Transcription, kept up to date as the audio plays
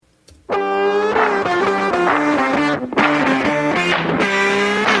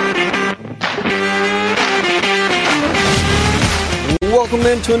Welcome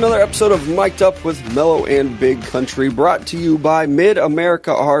into another episode of Mic'd Up with Mellow and Big Country, brought to you by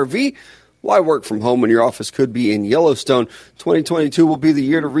Mid-America RV. Why work from home when your office could be in Yellowstone? 2022 will be the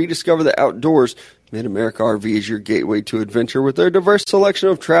year to rediscover the outdoors. Mid-America RV is your gateway to adventure with their diverse selection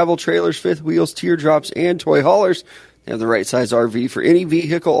of travel trailers, fifth wheels, teardrops, and toy haulers. They have the right size RV for any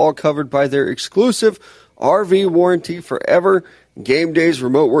vehicle, all covered by their exclusive RV warranty forever. Game days,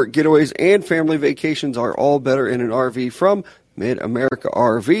 remote work getaways, and family vacations are all better in an RV from Mid-America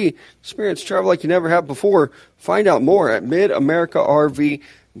RV. Experience travel like you never have before. Find out more at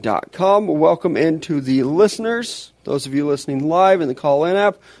midamericarv.com. Welcome into the listeners. Those of you listening live in the call-in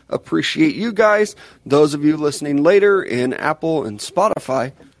app, appreciate you guys. Those of you listening later in Apple and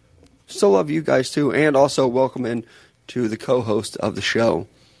Spotify, still love you guys too. And also welcome in to the co-host of the show,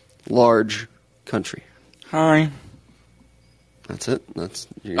 Large Country. Hi. That's it.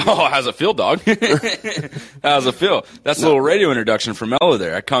 How's it feel, dog? How's it feel? That's a little radio introduction for Mello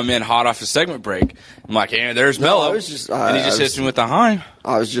there. I come in hot off a segment break. I'm like, hey, there's Mello. And he just hits me with the hi.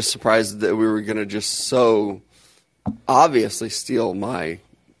 I was just surprised that we were going to just so obviously steal my...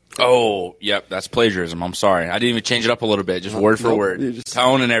 Oh, yep, that's plagiarism. I'm sorry. I didn't even change it up a little bit, just word for word.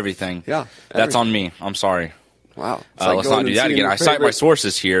 Tone and everything. Yeah. That's on me. I'm sorry. Wow. Let's not do that again. I cite my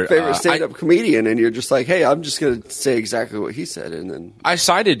sources here. Favorite stand-up comedian, and you're just like, hey, I'm just going to say exactly what he said. And then I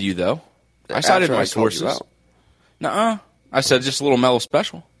cited you, though. I cited my sources. Nuh-uh. I said just a little Mellow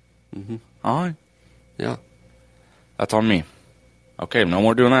special. Mm-hmm. All right. Yeah. That's on me. Okay, no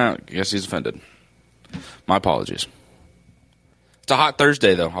more doing that. I guess he's offended. My apologies. It's a hot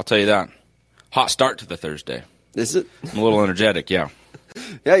Thursday, though. I'll tell you that. Hot start to the Thursday. Is it? I'm a little energetic, yeah.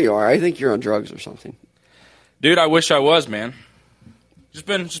 Yeah, you are. I think you're on drugs or something. Dude, I wish I was, man. Just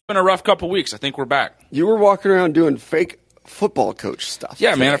been a rough couple weeks. I think we're back. You were walking around doing fake football coach stuff.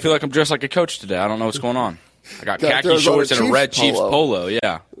 Yeah, man. I feel like I'm dressed like a coach today. I don't know what's going on. I got khaki shorts and a red Chiefs polo.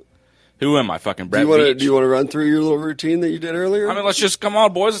 Yeah. Who am I? Fucking Brett Veach? Do you want to run through your little routine that you did earlier? I mean, let's just come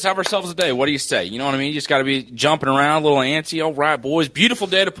on, boys. Let's have ourselves a day. What do you say? You know what I mean? You just got to be jumping around, a little antsy. All right, boys. Beautiful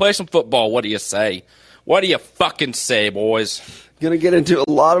day to play some football. What do you say? What do you fucking say, boys? Going to get into a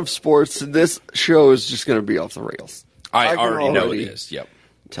lot of sports. This show is just going to be off the rails. I already know it is. Yep.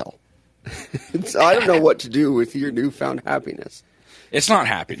 Tell. I don't know what to do with your newfound happiness. It's not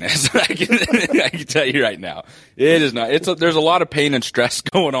happiness. I can tell you right now. It is not. There's a lot of pain and stress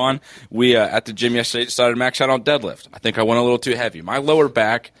going on. We at the gym yesterday decided to max out on deadlift. I think I went a little too heavy. My lower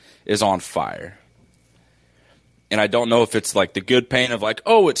back is on fire. And I don't know if it's like the good pain of like,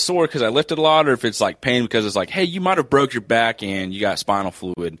 oh, it's sore because I lifted a lot, or if it's like pain because it's like, hey, you might have broke your back and you got spinal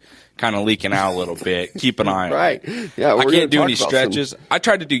fluid kind of leaking out a little bit. Keep an eye on right. it. Yeah, I can't do any stretches. I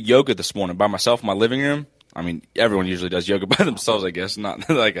tried to do yoga this morning by myself in my living room. I mean, everyone usually does yoga by themselves, I guess. Not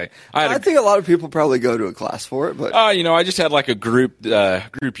like I think a lot of people probably go to a class for it, but I just had like a group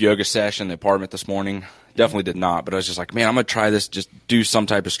yoga session in the apartment this morning. Definitely did not, but I was just like, man, I'm gonna try this. Just do some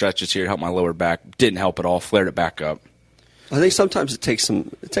type of stretches here to help my lower back. Didn't help at all. Flared it back up. I think sometimes it takes a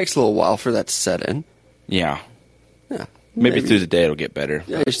little while for that to set in. Yeah. Yeah. Maybe through the day it'll get better.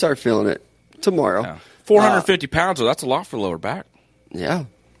 Yeah, you start feeling it tomorrow. Yeah. 450 pounds, though. That's a lot for lower back. Yeah.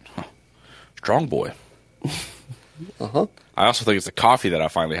 Huh. Strong boy. Uh-huh. I also think it's the coffee that I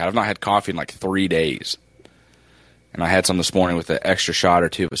finally had. I've not had coffee in like 3 days. And I had some this morning with an extra shot or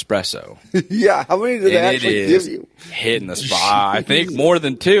two of espresso. Yeah, how many did they actually give you? Hitting the spot. I think more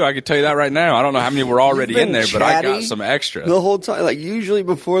than 2. I can tell you that right now. I don't know how many were already in there, but I got some extra. The whole time. Like, usually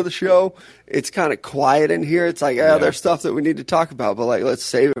before the show, it's kind of quiet in here. It's like, there's stuff that we need to talk about, but like, let's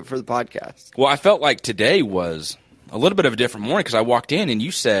save it for the podcast. Well, I felt like today was a little bit of a different morning because I walked in and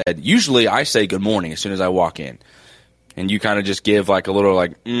you said, usually I say good morning as soon as I walk in. And you kind of just give like a little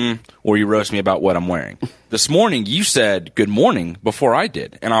like, or you roast me about what I'm wearing. This morning, you said good morning before I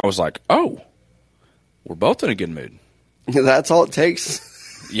did. And I was like, oh, we're both in a good mood. That's all it takes.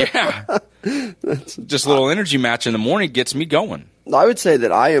 Yeah. Just a little energy match in the morning gets me going. I would say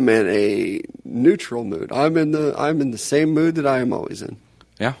that I am in a neutral mood. I'm in the same mood that I am always in.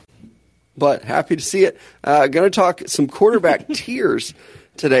 Yeah. But happy to see it. Going to talk some quarterback tiers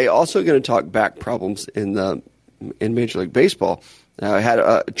today. Also going to talk back problems in Major League Baseball. I had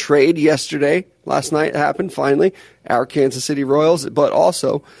a trade last night happened finally, our Kansas City Royals, but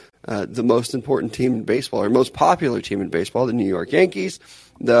also the most important team in baseball, or most popular team in baseball, the New York Yankees,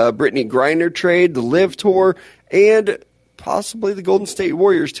 the Brittany Griner trade, the Live Tour, and possibly the Golden State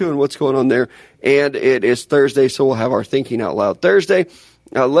Warriors too, and what's going on there. And it is Thursday, so we'll have our Thinking Out Loud Thursday.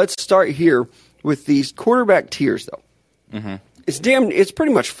 Let's start here with these quarterback tiers, though. Mm-hmm. It's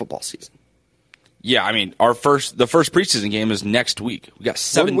pretty much football season. Yeah, I mean, the first preseason game is next week. We got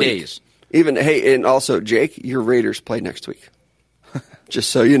 7 days. And also, Jake, your Raiders play next week. just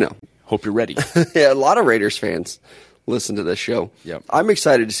so you know. Hope you're ready. Yeah, a lot of Raiders fans listen to this show. Yep. I'm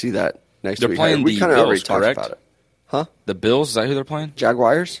excited to see that next They're week. playing We the kind of already Bills, talked correct? about it. Huh? The Bills, is that who they're playing?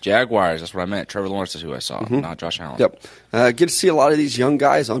 Jaguars? Jaguars, that's what I meant. Trevor Lawrence is who I saw, not Josh Allen. Yep. Get to see a lot of these young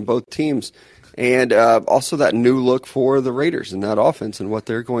guys on both teams. And also that new look for the Raiders and that offense and what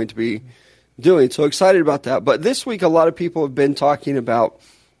they're going to be doing. So excited about that. But this week, a lot of people have been talking about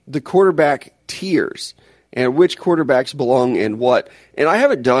the quarterback tiers and which quarterbacks belong in what. And I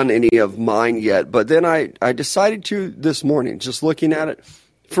haven't done any of mine yet, but then I decided to this morning, just looking at it.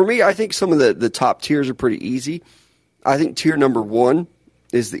 For me, I think some of the top tiers are pretty easy. I think tier number 1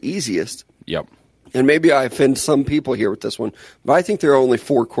 is the easiest. Yep. And maybe I offend some people here with this one, but I think there are only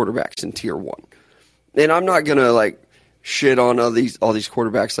 4 quarterbacks in tier 1. And I'm not going to shit on all these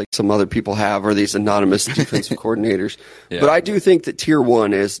quarterbacks like some other people have, or these anonymous defensive coordinators. Yeah. But I do think that tier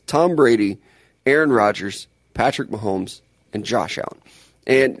 1 is Tom Brady, Aaron Rodgers, Patrick Mahomes, and Josh Allen.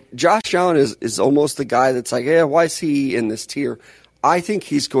 And Josh Allen is almost the guy that's like, yeah, why is he in this tier? I think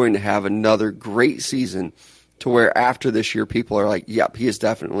he's going to have another great season to where after this year people are like, yep, he is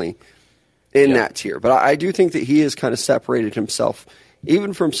definitely in that tier. But I do think that he has kind of separated himself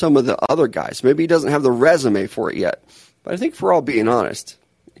even from some of the other guys. Maybe he doesn't have the resume for it yet. But I think for all being honest,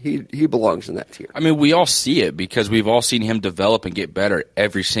 he belongs in that tier. I mean, we all see it because we've all seen him develop and get better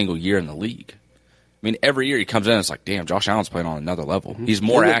every single year in the league. I mean, every year he comes in and it's like, damn, Josh Allen's playing on another level. Mm-hmm. He's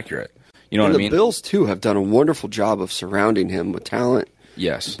more accurate. You know what I mean? The Bills, too, have done a wonderful job of surrounding him with talent.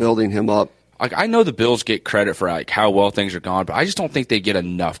 Yes. Building him up. Like, I know the Bills get credit for how well things are gone, but I just don't think they get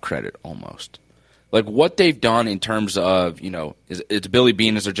enough credit almost. Like, what they've done in terms of, it's Billy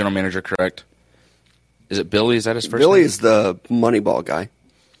Beane as their general manager, correct? Is it Billy? Is that his first name? Billy is the Moneyball guy.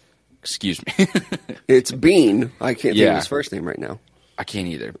 Excuse me. It's Beane. I can't think of his first name right now. I can't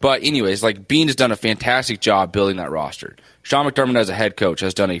either. But anyways, Beane has done a fantastic job building that roster. Sean McDermott as a head coach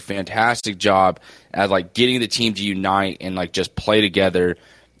has done a fantastic job at getting the team to unite and just play together.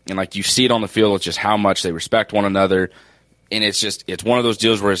 And you see it on the field with just how much they respect one another. And it's one of those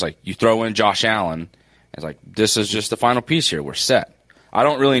deals where it's you throw in Josh Allen, it's this is just the final piece here. We're set. I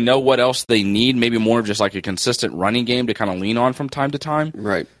don't really know what else they need. Maybe more of just a consistent running game to kind of lean on from time to time.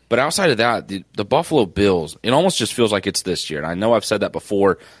 Right. But outside of that, the Buffalo Bills, it almost just feels like it's this year. And I know I've said that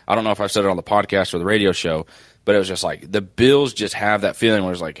before. I don't know if I've said it on the podcast or the radio show, but it was just the Bills just have that feeling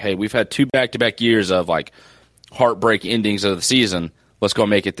where it's hey, we've had 2 back-to-back years of heartbreak endings of the season. Let's go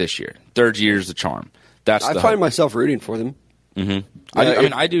make it this year. Third year's the charm. I find myself rooting for them. Mm-hmm.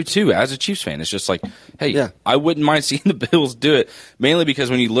 I do too. As a Chiefs fan, it's just hey, I wouldn't mind seeing the Bills do it. Mainly because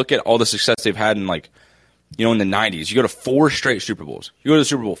when you look at all the success they've had in in the 90s, you go to 4 straight Super Bowls. You go to the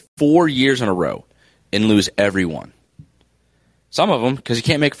Super Bowl 4 years in a row and lose every one. Some of them because you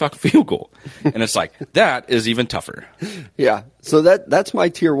can't make a fucking field goal, and it's that is even tougher. Yeah. So that's my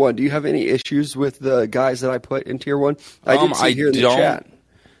tier 1. Do you have any issues with the guys that I put in tier 1? I did see here in the chat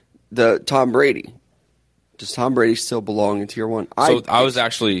the Tom Brady. Does Tom Brady still belong in tier 1? So I was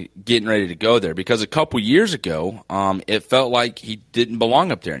actually getting ready to go there because a couple years ago, it felt like he didn't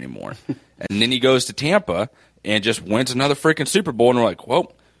belong up there anymore. And then he goes to Tampa and just wins another freaking Super Bowl, and we're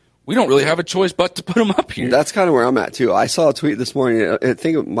well, we don't really have a choice but to put him up here. That's kind of where I'm at, too. I saw a tweet this morning. I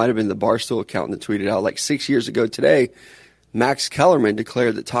think it might have been the Barstool account that tweeted out 6 years ago today, Max Kellerman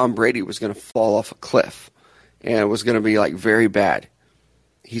declared that Tom Brady was going to fall off a cliff and was going to be very bad.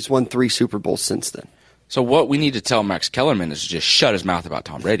 He's won 3 Super Bowls since then. So what we need to tell Max Kellerman is to just shut his mouth about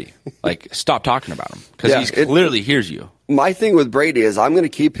Tom Brady. Stop talking about him because he clearly hears you. My thing with Brady is I'm going to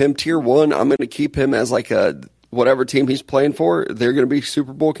keep him tier 1. I'm going to keep him as a whatever team he's playing for. They're going to be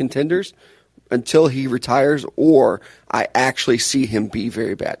Super Bowl contenders until he retires or I actually see him be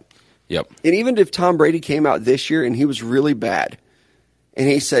very bad. Yep. And even if Tom Brady came out this year and he was really bad and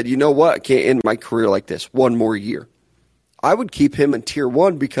he said, you know what, I can't end my career like this, 1 more year, I would keep him in tier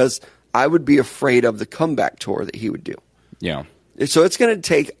 1 because I would be afraid of the comeback tour that he would do. Yeah. So it's going to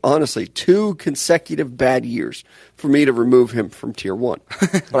take, honestly, 2 consecutive bad years for me to remove him from tier 1.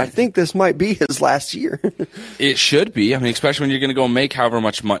 But I think this might be his last year. It should be. I mean, especially when you're going to go make however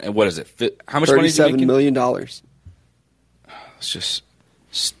much money. What is it? How much money is he making? $37 million. It's just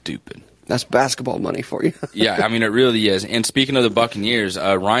stupid. That's basketball money for you. Yeah, I mean, it really is. And speaking of the Buccaneers,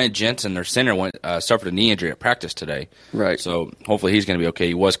 Ryan Jensen, their center, suffered a knee injury at practice today. Right. So hopefully he's going to be okay.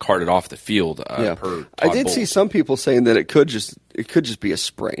 He was carted off the field. Yeah. Per I did Bowles. see some people saying that it could just be a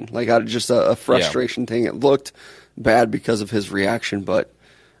sprain, out of just a frustration thing. It looked bad because of his reaction, but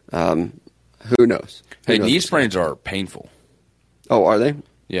who knows? Hey, knee sprains are painful. Oh, are they?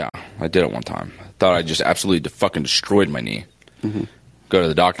 Yeah, I did it one time. I thought I just absolutely fucking destroyed my knee. Mm-hmm. Go to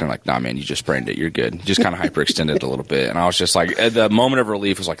the doctor and like, nah, man, you just sprained it. You're good. You just kind of hyperextended it a little bit. And I was just like, the moment of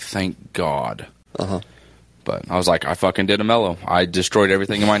relief was like, thank God. But I was like, I fucking did a mellow. I destroyed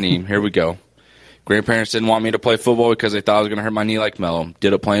everything in my knee. Here we go. Grandparents didn't want me to play football because they thought I was going to hurt my knee like Mello.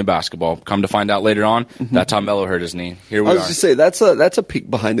 Did it playing basketball. Come to find out later on, that's how Mello hurt his knee. Here we are. I was just say that's a peek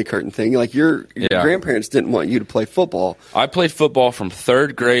behind the curtain thing. Like your grandparents didn't want you to play football. I played football from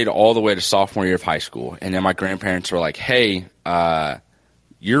 3rd grade all the way to sophomore year of high school, and then my grandparents were like, "Hey,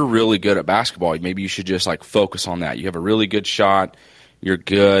 you're really good at basketball. Maybe you should just like focus on that. You have a really good shot. You're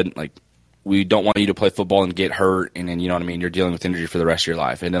good. Like, we don't want you to play football and get hurt, and then, you know what I mean, you're dealing with injury for the rest of your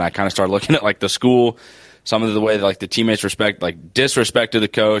life." And then I kind of started looking at like the school, some of the way that like the teammates disrespected the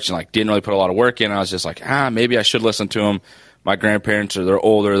coach and like didn't really put a lot of work in. I was just like, maybe I should listen to them. My grandparents they're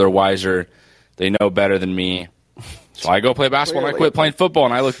older, they're wiser, they know better than me. So I go play basketball and I quit playing football,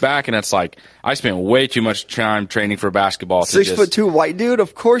 and I look back and it's like I spent way too much time training for basketball. 6'2" white dude,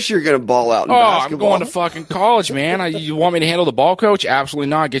 of course you're gonna ball out in basketball. I'm going to fucking college, man. You want me to handle the ball, coach? Absolutely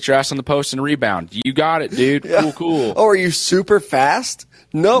not. Get your ass on the post and rebound. You got it, dude. Yeah. Cool. Oh, are you super fast?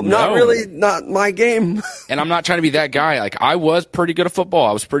 Nope, no, not really. Not my game. And I'm not trying to be that guy. Like, I was pretty good at football.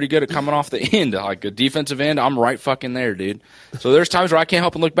 I was pretty good at coming off the end. Like a defensive end, I'm right fucking there, dude. So there's times where I can't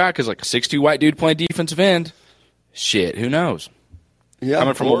help but look back because like a 6'2" white dude playing defensive end. Shit, who knows? Yeah,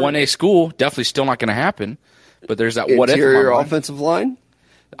 coming from a 1A school, definitely still not going to happen. But there's that what if. Interior offensive line?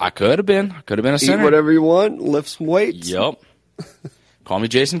 I could have been. a center. Eat whatever you want, lift some weights. Yep. Call me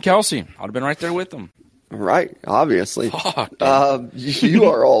Jason Kelsey. I'd have been right there with them. Right, obviously. Fuck, you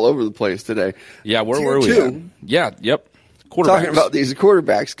are all over the place today. Yeah, where were we at? Yeah, yep. Talking about these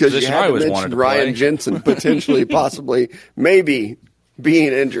quarterbacks, because you haven't mentioned Ryan Jensen potentially, possibly, maybe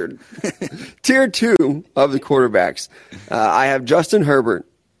being injured. Tier 2 of the quarterbacks. I have Justin Herbert,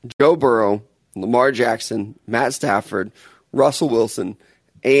 Joe Burrow, Lamar Jackson, Matt Stafford, Russell Wilson,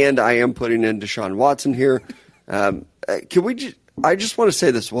 and I am putting in Deshaun Watson here. I just want to say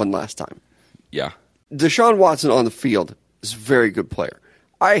this one last time. Yeah. Deshaun Watson on the field is a very good player.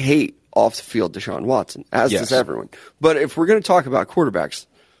 I hate off the field Deshaun Watson, as does everyone. But if we're going to talk about quarterbacks,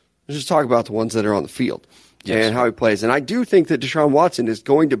 let's just talk about the ones that are on the field. Yes. And how he plays. And I do think that Deshaun Watson is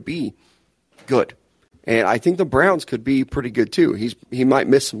going to be good. And I think the Browns could be pretty good too. He might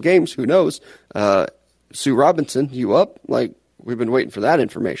miss some games. Who knows? Sue Robinson, you up? Like, we've been waiting for that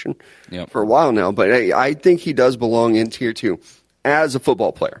information for a while now. But I think he does belong in Tier 2 as a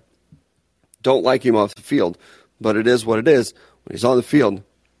football player. Don't like him off the field, but it is what it is. When he's on the field,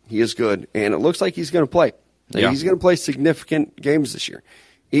 he is good. And it looks like he's going to play. He's going to play significant games this year.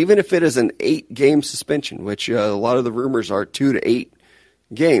 Even if it is an 8-game suspension, which a lot of the rumors are 2 to 8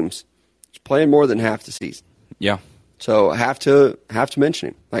 games, he's playing more than half the season. Yeah. So have to mention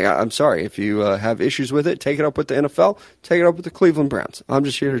him. Like, I'm sorry if you have issues with it. Take it up with the NFL. Take it up with the Cleveland Browns. I'm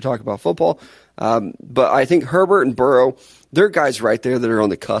just here to talk about football. But I think Herbert and Burrow, they're guys right there that are on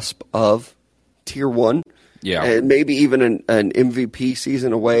the cusp of Tier 1. Yeah. And maybe even an MVP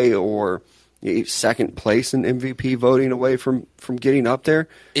season away, or second place in MVP voting away from getting up there.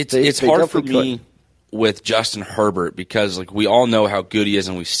 It's hard for me with Justin Herbert because like we all know how good he is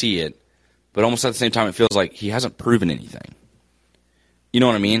and we see it, but almost at the same time it feels like he hasn't proven anything. You know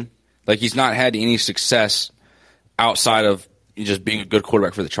what I mean? Like he's not had any success outside of just being a good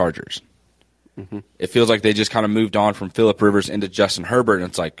quarterback for the Chargers. Mm-hmm. It feels like they just kind of moved on from Phillip Rivers into Justin Herbert, and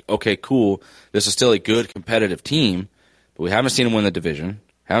it's like, okay, cool. This is still a good competitive team, but we haven't seen him win the division.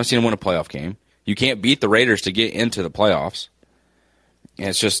 Haven't seen him win a playoff game. You can't beat the Raiders to get into the playoffs. And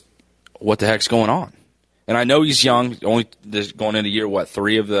it's just, what the heck's going on? And I know he's young, only going into year,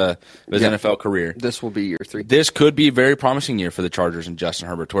 3 of his NFL career. This will be year 3. This could be a very promising year for the Chargers and Justin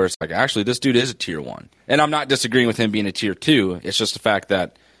Herbert, where it's like, actually, this dude is a Tier 1. And I'm not disagreeing with him being a Tier 2. It's just the fact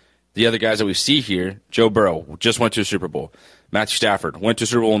that the other guys that we see here, Joe Burrow just went to a Super Bowl. Matthew Stafford went to a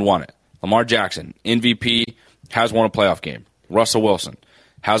Super Bowl and won it. Lamar Jackson, MVP, has won a playoff game. Russell Wilson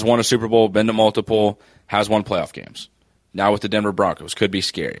has won a Super Bowl, been to multiple, has won playoff games. Now with the Denver Broncos, could be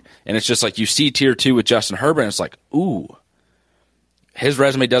scary. And it's just like you see Tier 2 with Justin Herbert, and it's like, ooh, his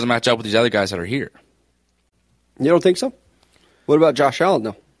resume doesn't match up with these other guys that are here. You don't think so? What about Josh Allen,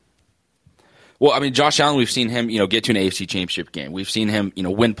 though? Well, I mean, Josh Allen, we've seen him, get to an AFC Championship game. We've seen him,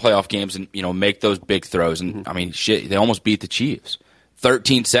 win playoff games and, make those big throws. And, I mean, shit, they almost beat the Chiefs.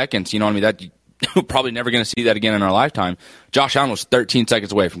 13 seconds, you know what I mean? That we're probably never going to see that again in our lifetime. Josh Allen was 13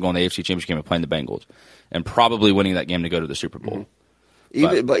 seconds away from going to the AFC Championship game and playing the Bengals and probably winning that game to go to the Super Bowl.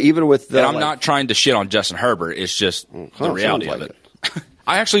 Mm-hmm. Even with the... And I'm not trying to shit on Justin Herbert. It's just the reality of it.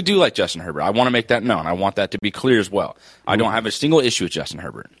 I actually do like Justin Herbert. I want to make that known. I want that to be clear as well. I don't have a single issue with Justin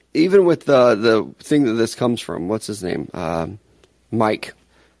Herbert. Even with the thing that this comes from, what's his name? Mike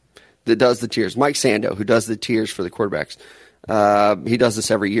that does the tiers. Mike Sando, who does the tiers for the quarterbacks. He does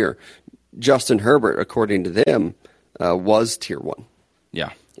this every year. Justin Herbert, according to them, was tier 1.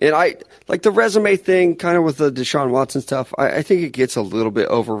 Yeah. And I like the resume thing, kind of with the Deshaun Watson stuff. I think it gets a little bit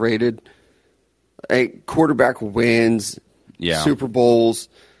overrated. A quarterback wins, Super Bowls.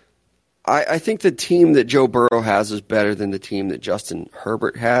 I think the team that Joe Burrow has is better than the team that Justin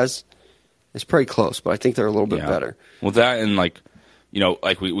Herbert has. It's pretty close, but I think they're a little bit better. Well, that and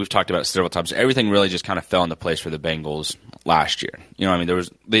we've talked about several times, everything really just kind of fell into place for the Bengals last year.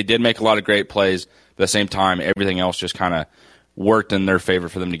 They did make a lot of great plays, but at the same time, everything else just kind of worked in their favor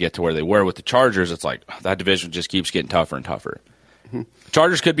for them to get to where they were. With the Chargers, it's like that division just keeps getting tougher and tougher. Mm-hmm.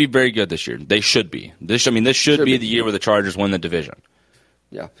 Chargers could be very good this year. They should be. This should be the year where the Chargers win the division.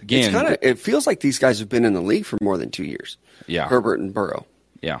 Yeah. Again, it feels like these guys have been in the league for more than 2 years. Yeah. Herbert and Burrow.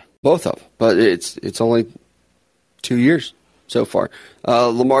 Yeah. Both of them. But it's only 2 years so far.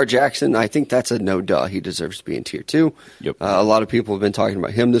 Lamar Jackson, I think that's a no-duh. He deserves to be in tier 2. Yep. A lot of people have been talking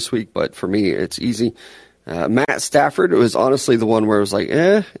about him this week, but for me, it's easy. Matt Stafford was honestly the one where it was like,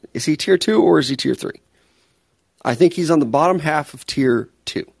 is he tier 2 or is he tier 3? I think he's on the bottom half of tier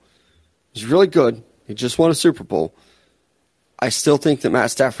 2. He's really good. He just won a Super Bowl. I still think that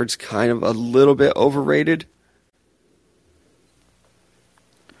Matt Stafford's kind of a little bit overrated.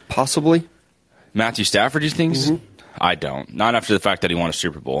 Possibly. Matthew Stafford, you think? Mm-hmm. I don't. Not after the fact that he won a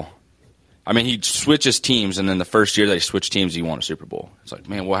Super Bowl. I mean, he switches teams, and then the first year that he switched teams, he won a Super Bowl. It's like,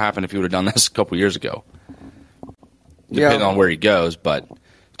 man, what happened if he would have done this a couple years ago? Depending on where he goes. But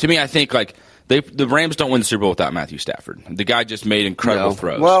to me, I think the Rams don't win the Super Bowl without Matthew Stafford. The guy just made incredible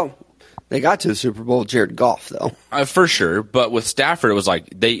throws. Well, they got to the Super Bowl with Jared Goff, though. For sure. But with Stafford, it was like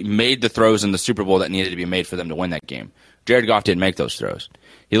they made the throws in the Super Bowl that needed to be made for them to win that game. Jared Goff didn't make those throws.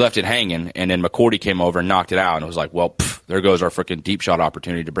 He left it hanging, and then McCourty came over and knocked it out, and it was like, well, there goes our freaking deep shot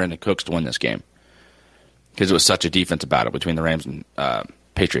opportunity to Brandon Cooks to win this game. Because it was such a defensive battle between the Rams and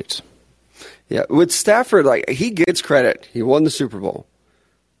Patriots. Yeah, with Stafford, he gets credit. He won the Super Bowl.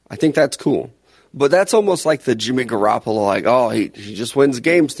 I think that's cool. But that's almost like the Jimmy Garoppolo, he just wins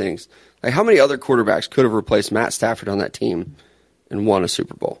games things. Like, how many other quarterbacks could have replaced Matt Stafford on that team and won a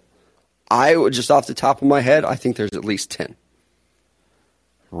Super Bowl? I would just off the top of my head, I think there's at least 10.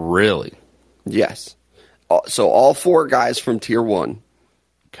 Really? Yes. So all 4 guys from tier 1.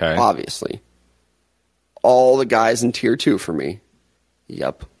 Okay. Obviously. All the guys in tier 2 for me.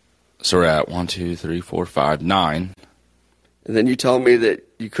 Yep. So we're at 1, 2, 3, 4, 5, 9. And then you tell me that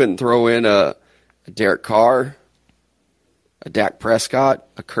you couldn't throw in a Derek Carr, a Dak Prescott,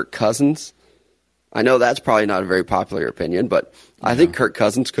 a Kirk Cousins. I know that's probably not a very popular opinion, but I think Kirk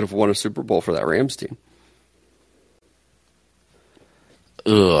Cousins could have won a Super Bowl for that Rams team.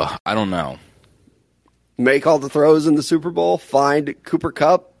 I don't know. Make all the throws in the Super Bowl, find Cooper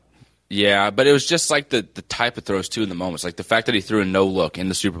Kupp. Yeah, but it was just like the type of throws, too, in the moments. Like the fact that he threw a no-look in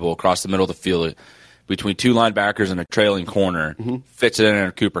the Super Bowl across the middle of the field between 2 linebackers and a trailing corner, fits it in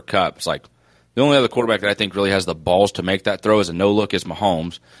a Cooper Kupp. It's like the only other quarterback that I think really has the balls to make that throw as a no-look is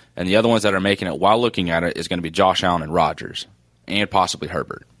Mahomes, and the other ones that are making it while looking at it is going to be Josh Allen and Rodgers, and possibly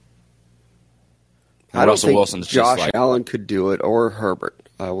Herbert. I don't think Josh Allen could do it, or Herbert.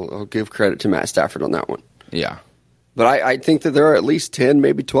 I'll give credit to Matt Stafford on that one. Yeah. But I think that there are at least 10,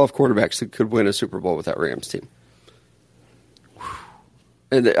 maybe 12 quarterbacks that could win a Super Bowl with that Rams team.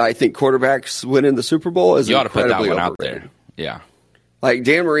 And I think quarterbacks winning the Super Bowl is incredibly overrated. You ought to put that one out there. Yeah. Like,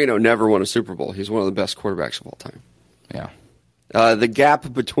 Dan Marino never won a Super Bowl. He's one of the best quarterbacks of all time. Yeah. The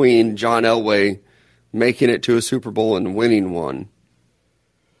gap between John Elway making it to a Super Bowl and winning one.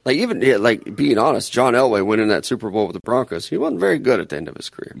 Being honest, John Elway winning that Super Bowl with the Broncos, he wasn't very good at the end of his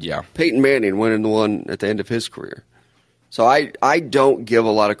career. Yeah. Peyton Manning winning the one at the end of his career. So I don't give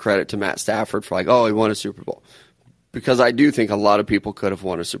a lot of credit to Matt Stafford for he won a Super Bowl. Because I do think a lot of people could have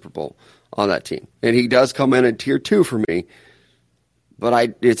won a Super Bowl on that team. And he does come in at tier 2 for me.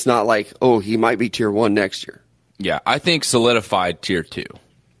 But it's not like, he might be tier 1 next year. Yeah, I think solidified tier 2.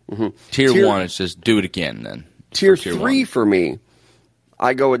 Mm-hmm. Tier 1 is just do it again then. Tier 3 for me,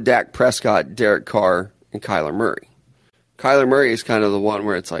 I go with Dak Prescott, Derek Carr, and Kyler Murray. Kyler Murray is kind of the one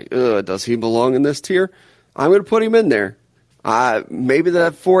where it's like, does he belong in this tier? I'm going to put him in there. Maybe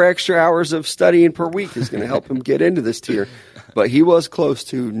that 4 extra hours of studying per week is going to help him get into this tier. But he was close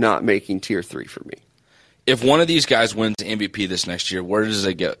to not making tier 3 for me. If one of these guys wins MVP this next year, where does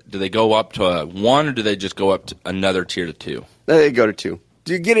they go? Do they go up to 1 or do they just go up to another tier to 2? They go to 2.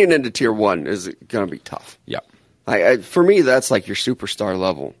 Getting into tier 1 is going to be tough. Yep. For me, that's like your superstar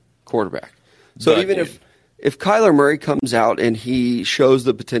level quarterback. So if Kyler Murray comes out and he shows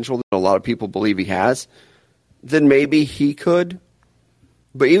the potential that a lot of people believe he has, then maybe he could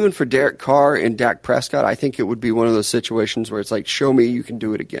But even for Derek Carr and Dak Prescott, I think it would be one of those situations where it's like, show me you can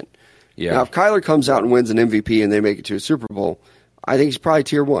do it again. Yeah. Now, if Kyler comes out and wins an MVP and they make it to a Super Bowl, I think he's probably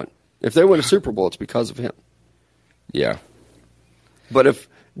tier 1. If they win a Super Bowl, it's because of him. Yeah. But if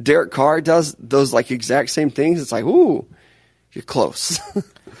Derek Carr does those like exact same things, it's like, ooh, you're close.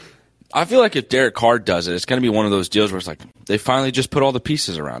 I feel like if Derek Carr does it, it's going to be one of those deals where it's like they finally just put all the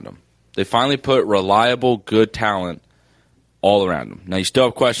pieces around him. They finally put reliable, good talent all around him. Now, you still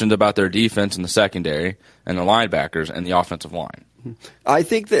have questions about their defense in the secondary and the linebackers and the offensive line. I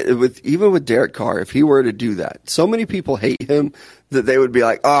think that even with Derek Carr, if he were to do that, so many people hate him that they would be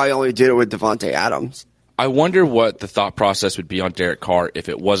like, oh, I only did it with Devontae Adams. I wonder what the thought process would be on Derek Carr if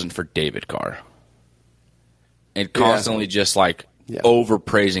it wasn't for David Carr. And constantly just like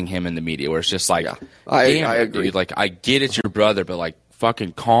overpraising him in the media, where it's just like, I agree. Dude, like, I get it's your brother, but like,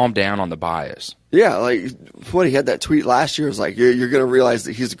 fucking calm down on the bias. Yeah, like what he had that tweet last year was like, you're going to realize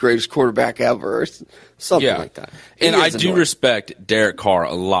that he's the greatest quarterback ever, or something like that. And I do respect Derek Carr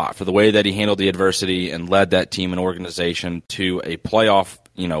a lot for the way that he handled the adversity and led that team and organization to a playoff,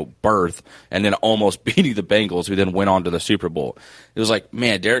 berth, and then almost beating the Bengals, who then went on to the Super Bowl. It was like,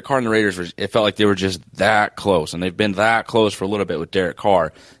 man, Derek Carr and the Raiders, it felt like they were just that close, and they've been that close for a little bit with Derek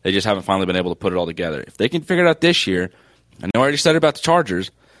Carr. They just haven't finally been able to put it all together. If they can figure it out this year, I know I already said it about the Chargers,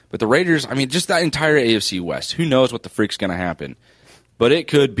 but the Raiders, I mean, just that entire AFC West, who knows what the freak's going to happen. But it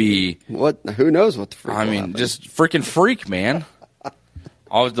could be... Who knows what the freak will happen. Just freaking freak, man.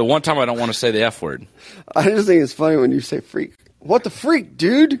 The one time I don't want to say the F word. I just think it's funny when you say freak. What the freak,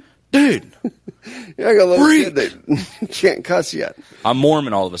 dude? Dude. You're like a little kid that can't cuss yet. I'm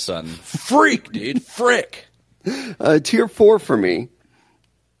Mormon all of a sudden. Freak, dude. Frick. Tier 4 for me.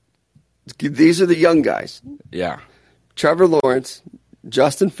 These are the young guys. Yeah. Trevor Lawrence,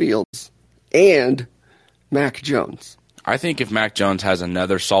 Justin Fields, and Mac Jones. I think if Mac Jones has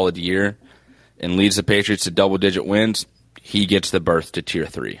another solid year and leads the Patriots to double-digit wins, he gets the berth to tier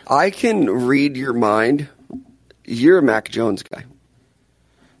 3. I can read your mind. You're a Mac Jones guy.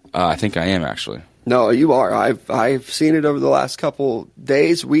 I think I am, actually. No, you are. I've seen it over the last couple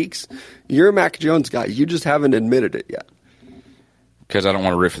days, weeks. You're a Mac Jones guy. You just haven't admitted it yet. Because I don't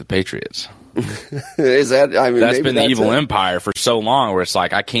want to root for the Patriots. Is that? I mean, that's been the evil empire for so long, where it's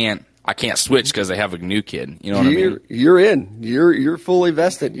like I can't switch because they have a new kid. You know what I mean? You're in. You're fully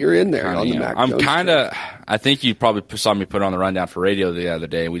vested. You're in there on the Mac Jones. I'm kind of. I think you probably saw me put it on the rundown for radio the other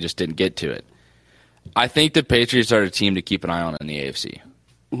day. We just didn't get to it. I think the Patriots are a team to keep an eye on in the AFC.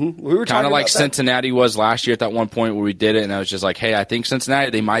 Mm-hmm. We were kind of like Cincinnati was last year at that one point where we did it, and I was just like, hey, I think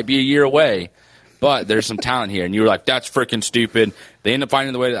Cincinnati, they might be a year away. But there's some talent here. And you were like, that's freaking stupid. They end up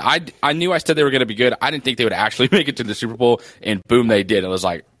finding the way. I knew I said they were going to be good. I didn't think they would actually make it to the Super Bowl. And boom, they did. It was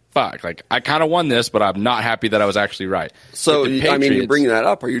like, fuck. Like, I kind of won this, but I'm not happy that I was actually right. So, I mean, you bring that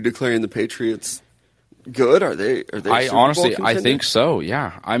up. Are you declaring the Patriots good? Are they honestly, I think so,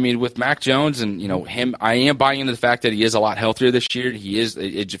 yeah. I mean, with Mac Jones and, him, I am buying into the fact that he is a lot healthier this year. He is.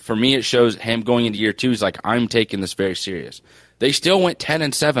 For me, it shows him going into year 2. He's like, I'm taking this very serious. They still went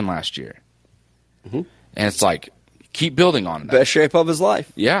 10-7 last year. Mm-hmm. And it's like, keep building on that. Best shape of his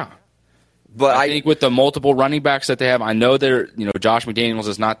life. Yeah. But I think with the multiple running backs that they have, I know Josh McDaniels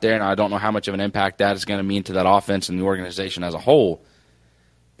is not there, and I don't know how much of an impact that is going to mean to that offense and the organization as a whole.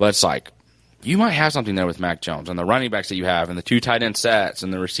 But it's like, you might have something there with Mac Jones and the running backs that you have and the 2 tight end sets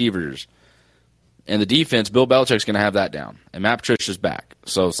and the receivers. And the defense, Bill Belichick's going to have that down. And Matt Patricia's back.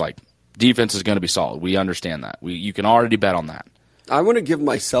 So it's like, defense is going to be solid. We understand that. You can already bet on that. I want to give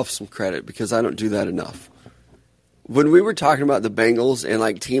myself some credit because I don't do that enough. When we were talking about the Bengals and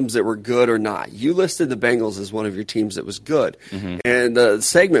like teams that were good or not, you listed the Bengals as one of your teams that was good. Mm-hmm. And the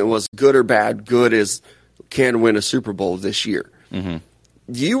segment was good or bad. Good is can win a Super Bowl this year. Mm-hmm.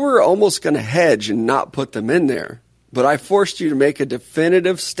 You were almost going to hedge and not put them in there, but I forced you to make a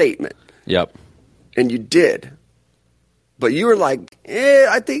definitive statement. Yep. And you did. But you were like,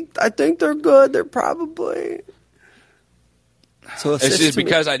 I think they're good. They're probably... So it's just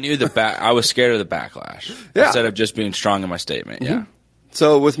because I knew I was scared of the backlash instead of just being strong in my statement. Mm-hmm. Yeah.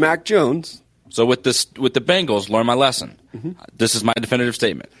 So with Mac Jones, with the Bengals, learn my lesson. Mm-hmm. This is my definitive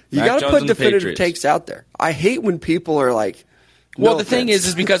statement. You got to put definitive takes out there. I hate when people are like, well, the thing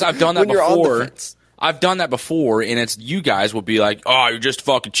is because I've done that before. I've done that before, and it's you guys will be like, "Oh, you're just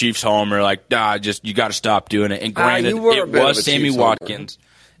fucking Chiefs homer." Like, you got to stop doing it. And granted, it was Sammy Watkins.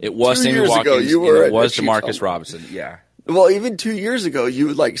 It was Sammy Watkins. It was Demarcus Robinson. Yeah. Well, even 2 years ago, you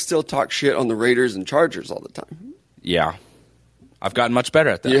would like still talk shit on the Raiders and Chargers all the time. Yeah. I've gotten much better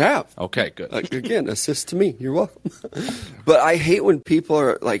at that. You have. Okay, good. Again, assist to me. You're welcome. But I hate when people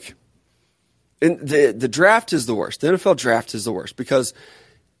are like, and the draft is the worst. The NFL draft is the worst because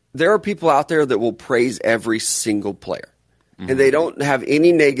there are people out there that will praise every single player. And they don't have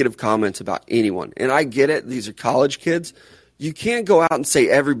any negative comments about anyone. And I get it. These are college kids. You can't go out and say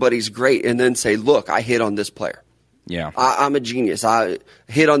everybody's great and then say, look, I hit on this player. Yeah. I'm a genius. I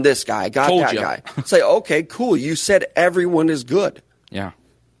hit on this guy. I got Told that you. guy. Say, okay, cool. You said everyone is good. Yeah.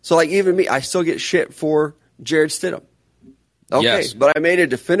 So, like, even me, I still get shit for Jared Stidham. Okay, Yes. but I made a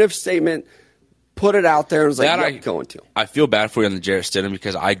definitive statement, put it out there, and was like, I'm going to. I feel bad for you on the Jarrett Stidham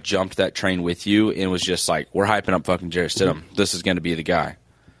because I jumped that train with you and was just like, we're hyping up fucking Jarrett Stidham. This is going to be the guy.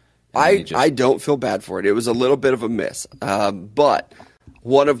 I don't feel bad for it. It was a little bit of a miss. But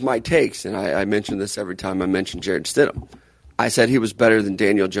one of my takes, and I mention this every time I mention Jared Stidham, I said he was better than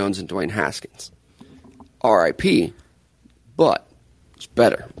Daniel Jones and Dwayne Haskins. R.I.P., but it's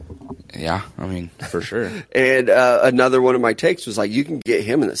better. Yeah, I mean, for sure. And another one of my takes was like, you can get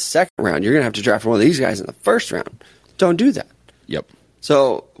him in the second round. You're going to have to draft one of these guys in the first round. Don't do that. Yep.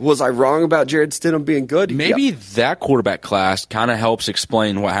 So was I wrong about Jared Stidham being good? Maybe Yep. that quarterback class kind of helps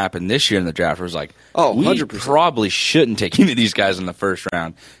explain what happened this year in the draft. It was like, we 100%. probably shouldn't take any of these guys in the first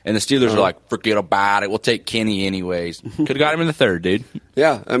round. And the Steelers were like, forget about it. We'll take Kenny anyways. Could have got him in the third, dude.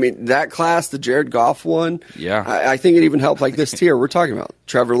 Yeah, I mean, that class, the Jared Goff one, Yeah. I think it even helped like this tier we're talking about.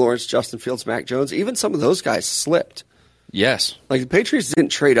 Trevor Lawrence, Justin Fields, Mac Jones, even some of those guys slipped. Yes. Like the Patriots didn't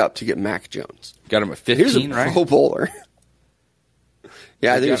trade up to get Mac Jones. Got him at He was a 15, right? Pro Bowler.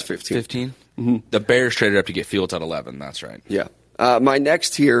 Yeah, I think it was 15. 15? Mm-hmm. The Bears traded up to get Fields at 11. That's right. Yeah. My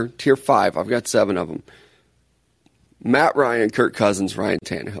next tier 5, I've got 7 of them. Matt Ryan, Kirk Cousins, Ryan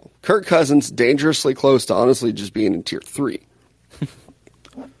Tannehill. Kirk Cousins, dangerously close to honestly just being in tier 3.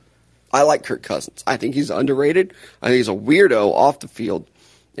 I like Kirk Cousins. I think he's underrated. I think he's a weirdo off the field,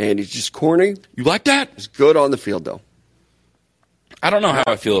 and he's just corny. You like that? He's good on the field, though. I don't know how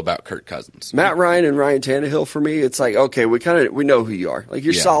I feel about Kirk Cousins. Matt Ryan and Ryan Tannehill, for me, it's like, okay, we know who you are. Like,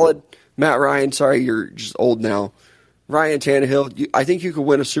 you're solid. Matt Ryan, sorry, you're just old now. Ryan Tannehill, I think you could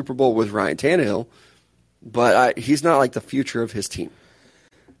win a Super Bowl with Ryan Tannehill, but he's not like the future of his team.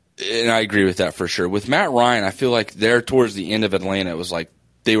 And I agree with that for sure. With Matt Ryan, I feel like there towards the end of Atlanta, it was like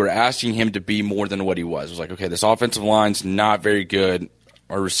they were asking him to be more than what he was. It was like, okay, this offensive line's not very good.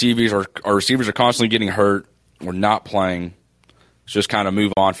 Our receivers are constantly getting hurt. We're not playing. Let's just kind of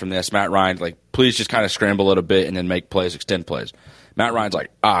move on from this. Matt Ryan, like, please just kind of scramble a little bit and then make plays, extend plays. Matt Ryan's like,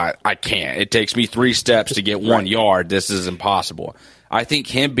 I can't. It takes me 3 steps to get 1 yard. This is impossible. I think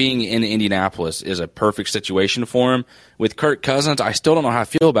him being in Indianapolis is a perfect situation for him. With Kirk Cousins, I still don't know how I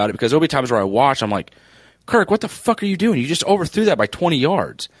feel about it because there'll be times where I watch, I'm like, Kirk, what the fuck are you doing? You just overthrew that by 20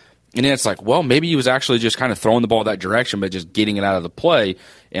 yards. And then it's like, well, maybe he was actually just kind of throwing the ball that direction but just getting it out of the play.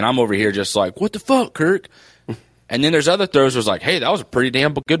 And I'm over here just like, what the fuck, Kirk? And then there's other throws where it's like, hey, that was a pretty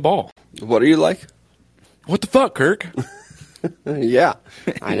damn good ball. What are you like? What the fuck, Kirk? Yeah,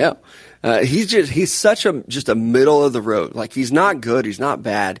 I know. He's such a middle of the road. Like, he's not good. He's not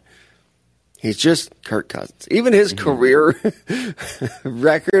bad. He's just Kirk Cousins. Even his career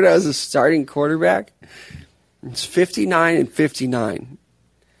record as a starting quarterback, it's 59-59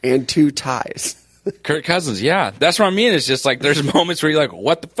 and 2 ties. Kirk Cousins, yeah. That's what I mean. It's just like there's moments where you're like,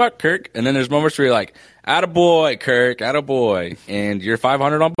 what the fuck, Kirk? And then there's moments where you're like, attaboy, Kirk, attaboy. And you're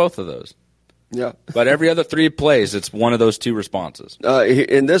 500 on both of those. Yeah. But every other 3 plays, it's one of those 2 responses.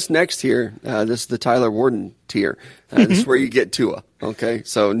 In this next tier, this is the Tyler Warden tier. This is where you get Tua. Okay,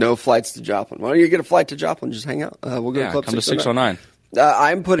 so no flights to Joplin. Why don't you get a flight to Joplin? Just hang out. We'll go to Club come to 609. 609.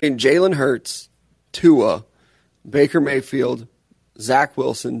 I'm putting Jalen Hurts, Tua, Baker Mayfield, Zach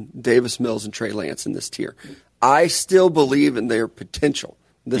Wilson, Davis Mills, and Trey Lance in this tier. I still believe in their potential.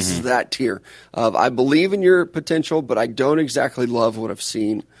 This is that tier of I believe in your potential, but I don't exactly love what I've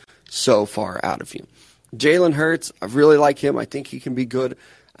seen so far out of you. Jalen Hurts, I really like him. I think he can be good.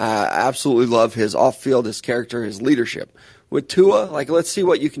 Absolutely love his off-field, his character, his leadership. With Tua, like, let's see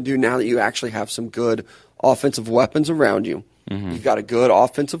what you can do now that you actually have some good offensive weapons around you. You've got a good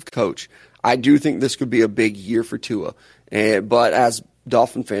offensive coach. I do think this could be a big year for Tua. But as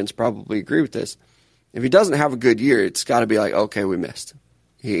Dolphin fans probably agree with this, if he doesn't have a good year, it's got to be like, okay, we missed.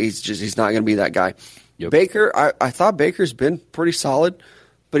 He's not going to be that guy. Yep. Baker, I thought Baker's been pretty solid,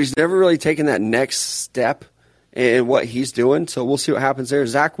 but he's never really taken that next step in what he's doing. So we'll see what happens there.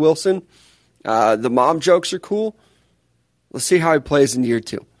 Zach Wilson, the mom jokes are cool. Let's see how he plays in year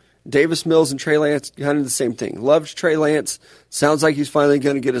 2. Davis Mills and Trey Lance, kind of the same thing. Loved Trey Lance. Sounds like he's finally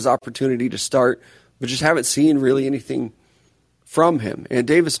going to get his opportunity to start, but just haven't seen really anything from him. And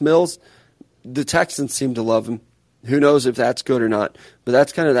Davis Mills, the Texans seem to love him. Who knows if that's good or not, but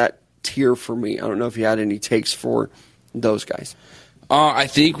that's kind of that tier for me. I don't know if you had any takes for those guys. I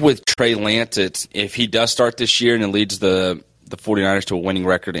think with Trey Lance, if he does start this year and it leads the the 49ers to a winning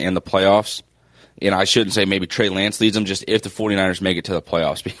record in the playoffs. And I shouldn't say maybe Trey Lance leads them, just if the 49ers make it to the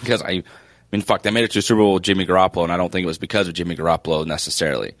playoffs. Because, I mean, fuck, they made it to a Super Bowl with Jimmy Garoppolo, and I don't think it was because of Jimmy Garoppolo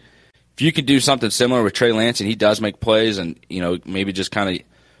necessarily. If you can do something similar with Trey Lance and he does make plays and, maybe just kind of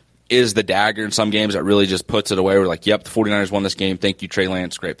is the dagger in some games that really just puts it away. We're like, yep, the 49ers won this game. Thank you, Trey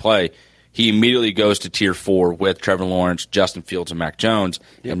Lance. Great play. He immediately goes to Tier 4 with Trevor Lawrence, Justin Fields, and Mac Jones,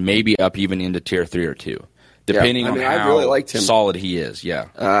 and maybe up even into Tier 3 or 2. Depending on how really liked him. Solid he is, yeah.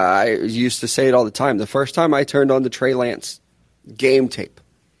 I used to say it all the time. The first time I turned on the Trey Lance game tape,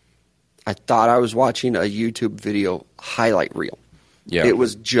 I thought I was watching a YouTube video highlight reel. Yeah. It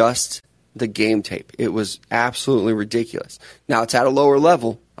was just the game tape. It was absolutely ridiculous. Now, it's at a lower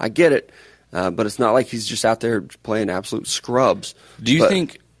level. I get it. But it's not like he's just out there playing absolute scrubs. Do you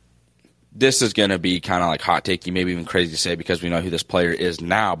think this is going to be kind of like hot takey, maybe even crazy to say because we know who this player is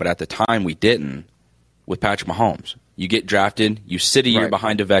now, but at the time we didn't? With Patrick Mahomes, you get drafted, you sit a year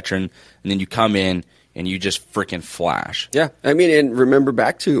behind a veteran, and then you come in and you just freaking flash. Yeah, I mean, and remember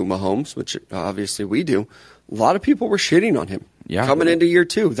back to Mahomes, which obviously we do. A lot of people were shitting on him coming into year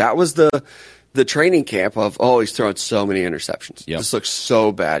 2. That was the training camp of, he's throwing so many interceptions. Yep. This looks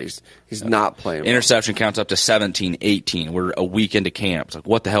so bad. He's not playing well. Interception counts up to 17, 18. We're a week into camp. It's like,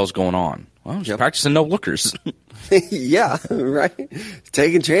 what the hell's going on? Well, I'm just practicing no lookers. Yeah, right.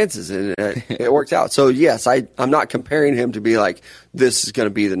 Taking chances, and it worked out. So, yes, I'm not comparing him to be like, this is going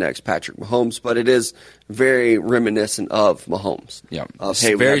to be the next Patrick Mahomes, but it is very reminiscent of Mahomes. Yeah, it's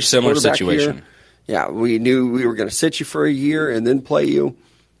a very similar situation. Here. Yeah, we knew we were going to sit you for a year and then play you.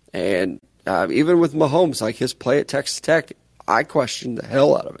 And even with Mahomes, like his play at Texas Tech, I questioned the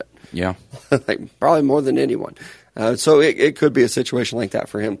hell out of it. Yeah. Like probably more than anyone. So it could be a situation like that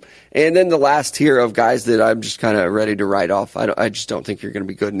for him. And then the last tier of guys that I'm just kind of ready to write off. I just don't think you're going to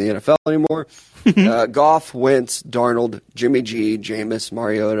be good in the NFL anymore. Goff, Wentz, Darnold, Jimmy G, Jameis,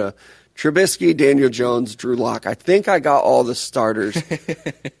 Mariota, Trubisky, Daniel Jones, Drew Lock. I think I got all the starters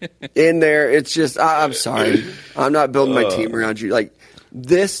in there. It's just, I'm sorry. I'm not building my team around you. Like,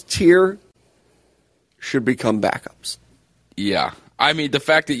 this tier should become backups. Yeah. I mean, the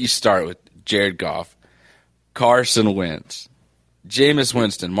fact that you start with Jared Goff, Carson Wentz, Jameis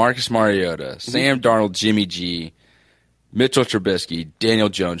Winston, Marcus Mariota, Sam Darnold, Jimmy G, Mitchell Trubisky, Daniel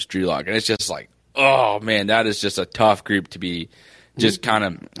Jones, Drew Lock. And it's just like, oh, man, that is just a tough group to be just kind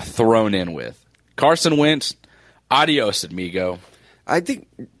of thrown in with. Carson Wentz, adios, amigo. I think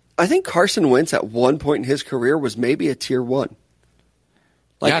Carson Wentz at one point in his career was maybe a tier 1.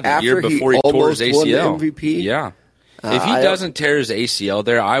 Like the year before he tore his ACL. Won the MVP. Yeah. If he doesn't tear his ACL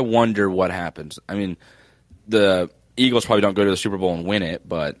there, I wonder what happens. I mean, the Eagles probably don't go to the Super Bowl and win it,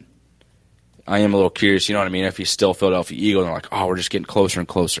 but I am a little curious, you know what I mean, if he's still Philadelphia Eagle and they're like, oh, we're just getting closer and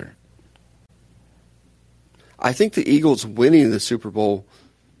closer. I think the Eagles winning the Super Bowl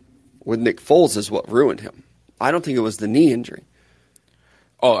with Nick Foles is what ruined him. I don't think it was the knee injury.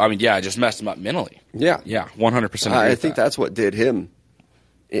 Oh, I mean, yeah, it just messed him up mentally. Yeah. Yeah, 100%. I think that's what did him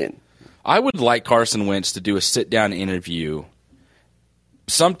in. I would like Carson Wentz to do a sit-down interview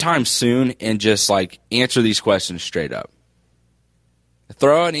sometime soon and just, like, answer these questions straight up.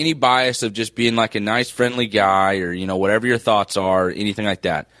 Throw out any bias of just being, like, a nice, friendly guy or, you know, whatever your thoughts are, anything like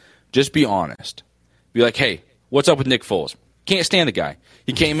that. Just be honest. Be like, hey, what's up with Nick Foles? Can't stand the guy.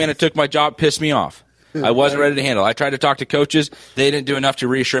 He came in and took my job, pissed me off. I wasn't ready to handle it. I tried to talk to coaches. They didn't do enough to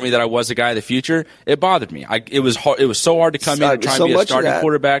reassure me that I was the guy of the future. It bothered me. It was so hard to come in and try and be a starting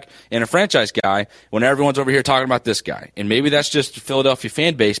quarterback and a franchise guy when everyone's over here talking about this guy. And maybe that's just the Philadelphia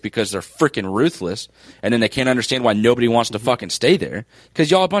fan base because they're freaking ruthless, and then they can't understand why nobody wants to fucking stay there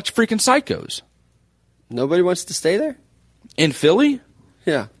because y'all a bunch of freaking psychos. Nobody wants to stay there? In Philly?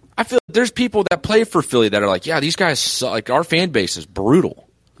 Yeah. I feel there's people that play for Philly that are like, yeah, these guys suck. Like, our fan base is brutal.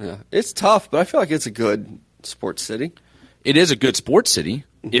 Yeah, it's tough, but I feel like it's a good sports city. It is a good sports city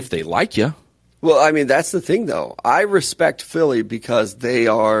if they like you. Well, I mean, that's the thing, though. I respect Philly because they're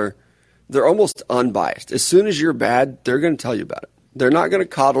almost unbiased. As soon as you're bad, they're going to tell you about it. They're not going to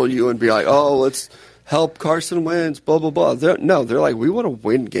coddle you and be like, oh, let's help Carson Wentz, blah, blah, blah. They're like, we want to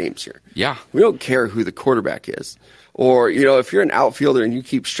win games here. Yeah. We don't care who the quarterback is. Or, you know, if you're an outfielder and you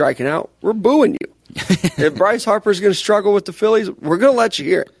keep striking out, we're booing you. If Bryce Harper's going to struggle with the Phillies, we're going to let you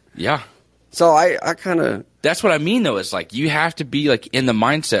hear it. Yeah. So I kind of... That's what I mean, though. It's like you have to be like in the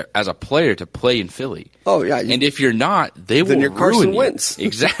mindset as a player to play in Philly. Oh, yeah. And if you're not, they will then you're Carson ruin you. Wentz.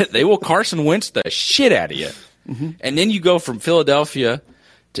 Exactly. They will Carson Wentz the shit out of you. Mm-hmm. And then you go from Philadelphia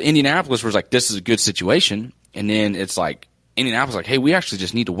to Indianapolis where it's like, this is a good situation. And then it's like, Indianapolis like, hey, we actually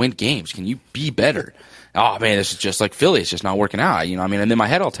just need to win games. Can you be better? Oh, man, this is just like Philly. It's just not working out. You know what I mean? And then my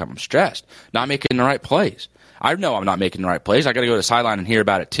head all the time, I'm stressed, not making the right plays. I know I'm not making the right plays. I got to go to the sideline and hear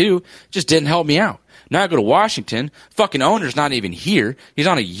about it too. It just didn't help me out. Now I go to Washington. Fucking owner's not even here. He's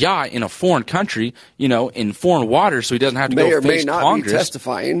on a yacht in a foreign country, in foreign waters, so he doesn't have to go face Congress. May not be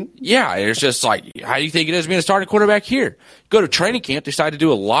testifying. Yeah, it's just like, how do you think it is being a starting quarterback here? Go to training camp, decide to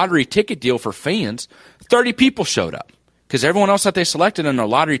do a lottery ticket deal for fans. 30 people showed up because everyone else that they selected on their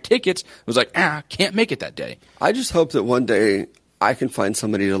lottery tickets was like, can't make it that day. I just hope that one day I can find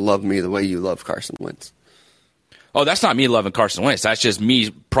somebody to love me the way you love Carson Wentz. Oh, that's not me loving Carson Wentz. That's just me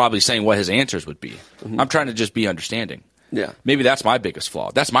probably saying what his answers would be. Mm-hmm. I'm trying to just be understanding. Yeah. Maybe that's my biggest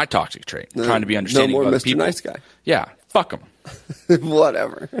flaw. That's my toxic trait. Trying to be understanding of other Mr. people. Nice Guy. Yeah. Fuck him.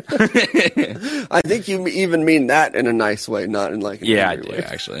 Whatever. I think you even mean that in a nice way, not in like a I do, way.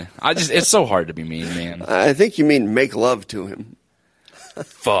 Actually. It's so hard to be mean, man. I think you mean make love to him.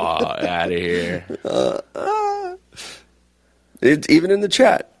 Fuck out of here. Even in the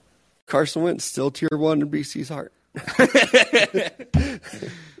chat, Carson Wentz still tier 1 in BC's heart.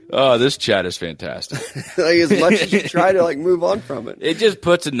 Oh, this chat is fantastic. As much as you try to move on from it, it just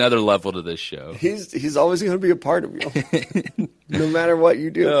puts another level to this show. He's always going to be a part of you, no matter what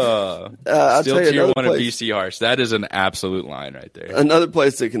you do. I'll still tell you tier 1 of BC hearts. That is an absolute line right there. Another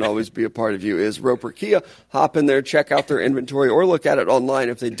place that can always be a part of you is Roper Kia. Hop in there, check out their inventory, or look at it online.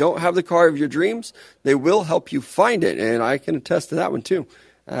 If they don't have the car of your dreams, they will help you find it, and I can attest to that one too.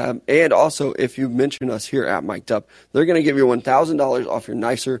 And also, if you mention us here at Mic'd Up, they're going to give you $1,000 off your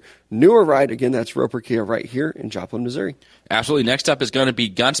nicer, newer ride. Again, that's Roper Kia right here in Joplin, Missouri. Absolutely. Next up is going to be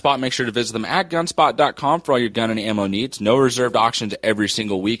Gunspot. Make sure to visit them at gunspot.com for all your gun and ammo needs. No reserved auctions every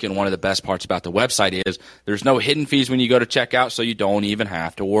single week, and one of the best parts about the website is there's no hidden fees when you go to checkout, so you don't even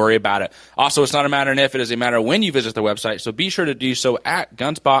have to worry about it. Also, it's not a matter of if, it is a matter of when you visit the website, so be sure to do so at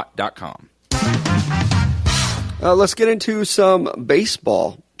gunspot.com. Let's get into some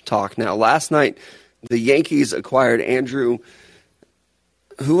baseball talk now. Last night, the Yankees acquired Andrew,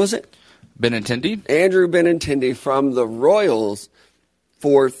 who was it? Benintendi? Andrew Benintendi from the Royals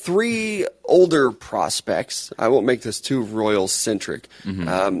for 3 older prospects. I won't make this too Royals-centric.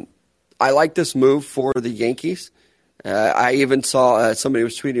 Mm-hmm. I like this move for the Yankees. I even saw somebody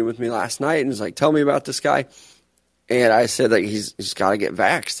was tweeting with me last night and was like, tell me about this guy. And I said that he's got to get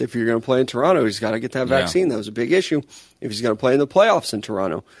vaxxed. If you're going to play in Toronto, he's got to get that vaccine. That was a big issue. If he's going to play in the playoffs in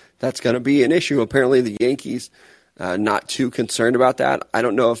Toronto, that's going to be an issue. Apparently, the Yankees not too concerned about that. I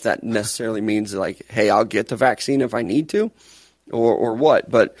don't know if that necessarily means hey, I'll get the vaccine if I need to, or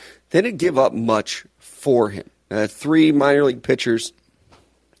what. But they didn't give up much for him. 3 minor league pitchers.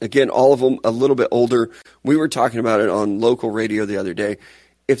 Again, all of them a little bit older. We were talking about it on local radio the other day.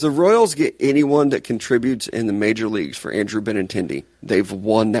 If the Royals get anyone that contributes in the major leagues for Andrew Benintendi, they've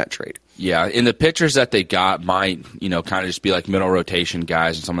won that trade. Yeah, and the pitchers that they got might, kind of just be like middle rotation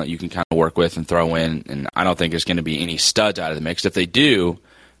guys and someone that you can kind of work with and throw in. And I don't think there's going to be any studs out of the mix. If they do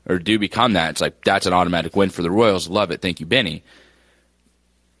become that, it's like that's an automatic win for the Royals. Love it. Thank you, Benny.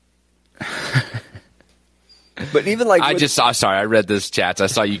 But even I read this chat. I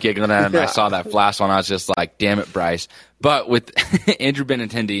saw you giggling at him. Yeah. I saw that flash one. I was just like, damn it, Bryce. But with Andrew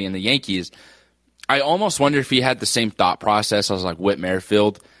Benintendi and the Yankees, I almost wonder if he had the same thought process as Whit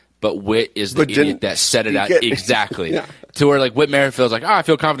Merrifield, but Whit is the idiot that set it out exactly. Yeah. To where Whit Merrifield's like, I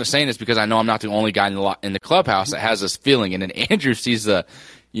feel confident saying this because I know I'm not the only guy in the clubhouse that has this feeling. And then Andrew sees the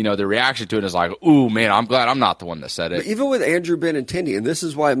reaction to it and is like, ooh, man, I'm glad I'm not the one that said it. But even with Andrew Benintendi, and this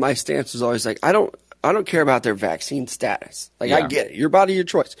is why my stance is always I don't care about their vaccine status. I get it. Your body, your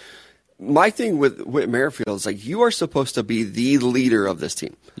choice. My thing with Whit Merrifield is you are supposed to be the leader of this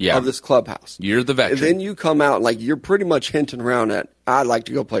team, of this clubhouse. You're the veteran. And then you come out you're pretty much hinting around at, I'd like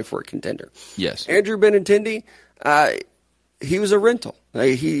to go play for a contender. Yes. Andrew Benintendi, he was a rental.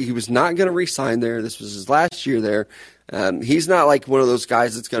 He was not going to re-sign there. This was his last year there. He's not one of those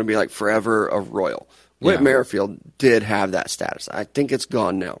guys that's going to be forever a Royal. Whit Merrifield did have that status. I think it's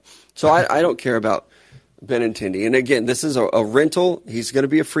gone now. So I don't care about Benintendi. And again, this is a rental. He's going to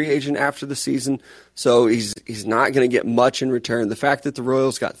be a free agent after the season, so he's not going to get much in return. The fact that the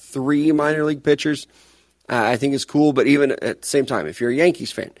Royals got 3 minor league pitchers, I think is cool. But even at the same time, if you're a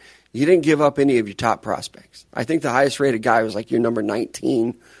Yankees fan, you didn't give up any of your top prospects. I think the highest rated guy was your number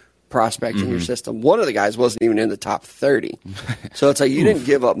 19 prospect in your system. One of the guys wasn't even in the top 30. So it's you didn't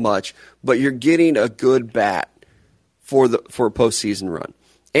give up much, but you're getting a good bat for a postseason run.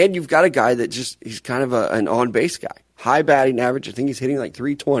 And you've got a guy that he's kind of an on-base guy. High batting average. I think he's hitting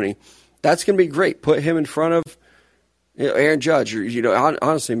 320. That's going to be great. Put him in front of Aaron Judge. Or,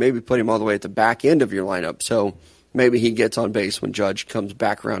 honestly, maybe put him all the way at the back end of your lineup. So maybe he gets on base when Judge comes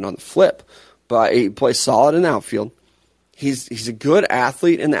back around on the flip. But he plays solid in the outfield. He's a good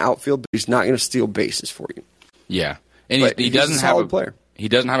athlete in the outfield, but he's not going to steal bases for you. Yeah, and But he he's a doesn't have solid player. He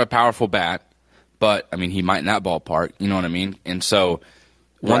doesn't have a powerful bat, but I mean, he might in that ballpark. You know what I mean? And so,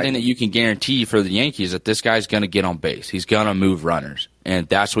 one thing that you can guarantee for the Yankees is that this guy's going to get on base. He's going to move runners, and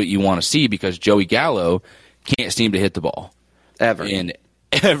that's what you want to see because Joey Gallo can't seem to hit the ball Ever. and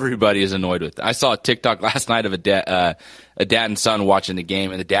everybody is annoyed with it. I saw a TikTok last night of a dad and son watching the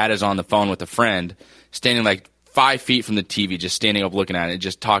game, and the dad is on the phone with a friend, standing like 5 feet from the TV, just standing up looking at it,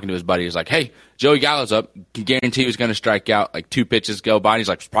 just talking to his buddy. He's like, "Hey, Joey Gallo's up. Can guarantee he was going to strike out." Like 2 pitches go by, and he's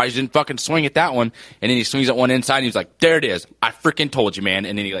like, "Surprised he didn't fucking swing at that one." And then he swings at one inside, and he's like, "There it is. I freaking told you, man."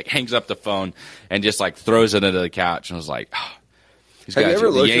 And then he like hangs up the phone and just like throws it into the couch. And I was like, oh, these Have guys, you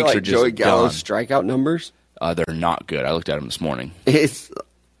ever the looked at Yanks are like just Joey Gallo's done. strikeout numbers? They're not good. I looked at them this morning. I was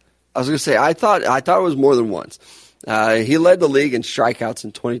going to say, I thought it was more than once. He led the league in strikeouts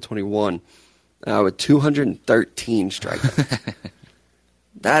in 2021 with 213 strikeouts.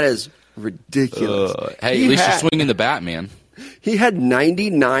 That is ridiculous. Hey, at least you're swinging the bat, man. He had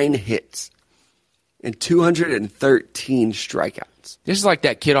 99 hits and 213 strikeouts. This is like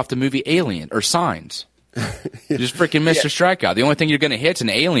that kid off the movie Alien or Signs. Just freaking Mr. Strikeout. The only thing you're going to hit's an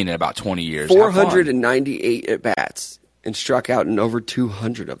alien in about 20 years. 498 at-bats and struck out in over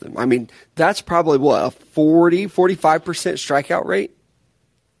 200 of them. I mean, that's probably, what, a 45% strikeout rate?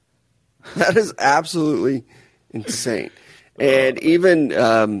 That is absolutely insane. And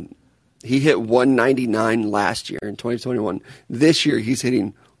even he hit 199 last year in 2021. This year, he's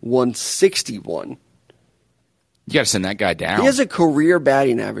hitting 161. You got to send that guy down. He has a career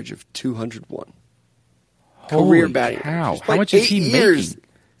batting average of 201. Career batting average. How much is he making?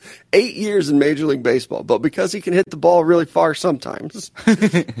 8 years in Major League Baseball, but because he can hit the ball really far sometimes.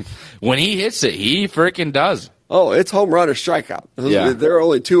 When he hits it, he freaking does. Oh, it's home run or strikeout. Yeah. There are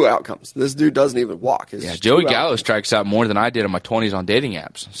only two outcomes. This dude doesn't even walk. Yeah, Joey Gallo strikes out more than I did in my 20s on dating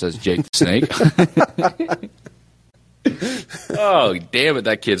apps, says Jake the Snake. Oh, damn it,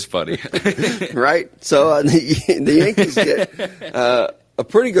 that kid's funny. Right? So the Yankees get a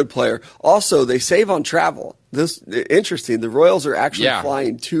pretty good player. Also, they save on travel. Interesting. The Royals are actually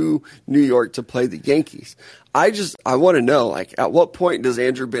flying to New York to play the Yankees. I want to know, like, at what point does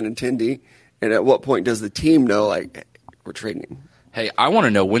Andrew Benintendi and at what point does the team know, like, we're trading him? Hey, I want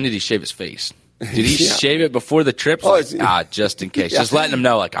to know, when did he shave his face? Did he shave it before the trip? Just in case. Yeah. Just letting them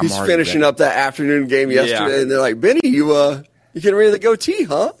know, like, He's finishing up that afternoon game yesterday, and they're like, Benny, you getting rid of the goatee,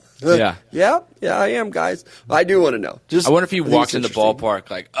 huh? Yeah. Yeah, I am, guys. I do want to know. I wonder if he walks in the ballpark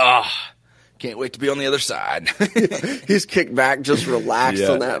like, can't wait to be on the other side. He's kicked back, just relaxed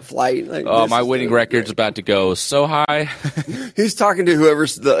on that flight. Like, my winning record's about to go so high. He's talking to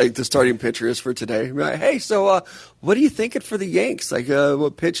whoever's the starting pitcher is for today. Like, hey, so what are you thinking for the Yanks? Like,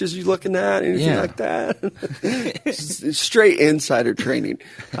 what pitches you looking at? Anything like that? Straight insider training.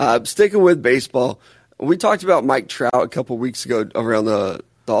 Sticking with baseball, we talked about Mike Trout a couple weeks ago around the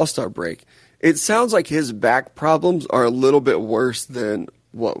All-Star break. It sounds like his back problems are a little bit worse than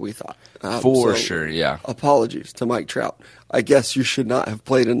what we thought. For sure, yeah. Apologies to Mike Trout. I guess you should not have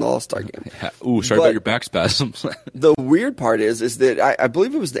played in the All-Star game. Yeah. Ooh, sorry about your back spasms. The weird part is that I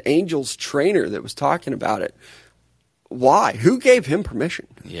believe it was the Angels trainer that was talking about it. Why? Who gave him permission?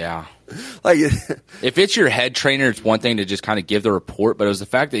 Yeah. Like, if it's your head trainer, it's one thing to just kind of give the report, but it was the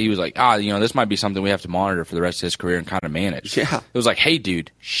fact that he was like, this might be something we have to monitor for the rest of his career and kind of manage. Yeah. It was like, hey,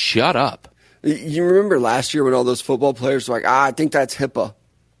 dude, shut up. You remember last year when all those football players were like, I think that's HIPAA.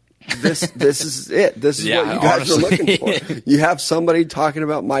 This is it. This is what you guys are looking for. You have somebody talking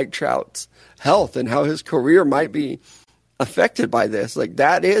about Mike Trout's health and how his career might be affected by this. Like,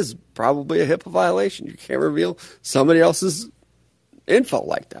 that is probably a HIPAA violation. You can't reveal somebody else's info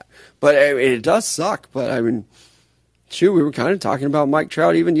like that. But I mean, it does suck. But I mean, we were kind of talking about Mike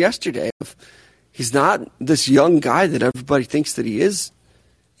Trout even yesterday. He's not this young guy that everybody thinks that he is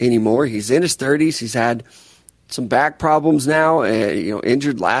anymore. He's in his 30s. He's had some back problems now,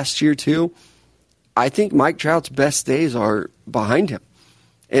 injured last year too. I think Mike Trout's best days are behind him.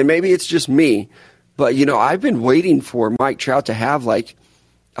 And maybe it's just me, but I've been waiting for Mike Trout to have like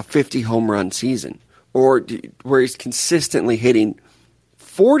a 50 home run season, or where he's consistently hitting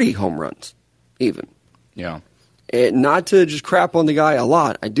 40 home runs even. Yeah. And not to just crap on the guy a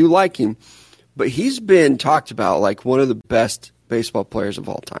lot. I do like him, but he's been talked about like one of the best baseball players of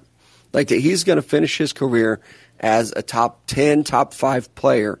all time. Like, that he's going to finish his career as a top 10, top 5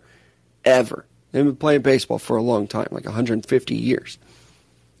 player ever. They've been playing baseball for a long time, like 150 years.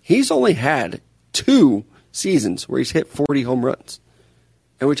 He's only had 2 seasons where he's hit 40 home runs.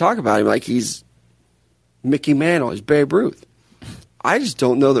 And we talk about him like he's Mickey Mantle, he's Babe Ruth. I just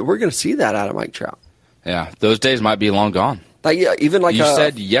don't know that we're going to see that out of Mike Trout. Yeah, those days might be long gone. Like, even like you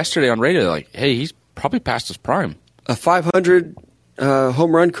said yesterday on radio, like, hey, he's probably past his prime. A 500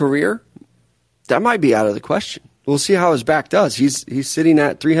 home run career, that might be out of the question. We'll see how his back does. He's sitting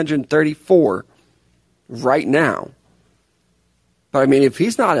at 334 right now. But, I mean, if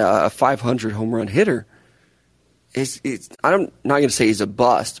he's not a 500 home run hitter, I'm not going to say he's a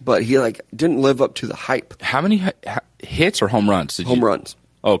bust, but he didn't live up to the hype. How many hits or home runs? Home runs.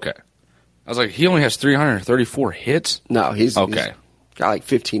 Okay. I was like, he only has 334 hits? No, he's okay. He's got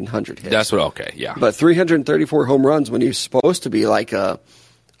 1,500 hits. That's what, okay, yeah. But 334 home runs when he's supposed to be like a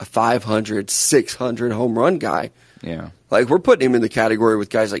 500, 600 home run guy. Yeah. We're putting him in the category with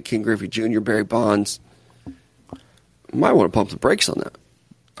guys like King Griffey Jr., Barry Bonds. You might want to pump the brakes on that.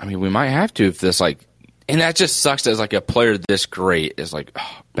 I mean, we might have to if this, and that just sucks as, a player this great is,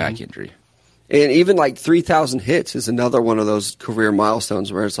 back injury. And even, 3,000 hits is another one of those career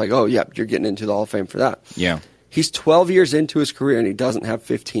milestones where it's oh, yep, you're getting into the Hall of Fame for that. Yeah. He's 12 years into his career, and he doesn't have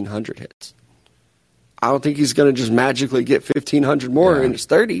 1,500 hits. I don't think he's going to just magically get 1,500 more in his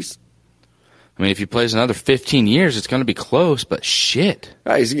 30s. I mean, if he plays another 15 years, it's going to be close, but shit.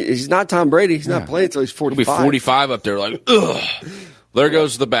 Right, he's not Tom Brady. He's not playing until he's 45. He'll be 45 up there, ugh. There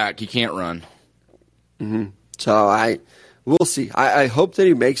goes the back. He can't run. Mm-hmm. So we'll see. I hope that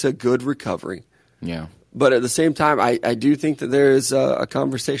he makes a good recovery. Yeah. But at the same time, I do think that there is a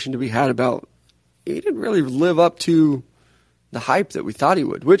conversation to be had about he didn't really live up to the hype that we thought he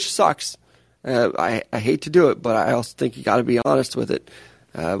would, which sucks. I hate to do it, but I also think you got to be honest with it.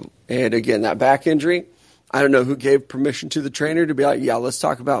 And again, that back injury, I don't know who gave permission to the trainer to be like, yeah, let's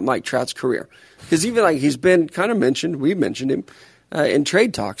talk about Mike Trout's career. Because even he's been kind of mentioned, we mentioned him in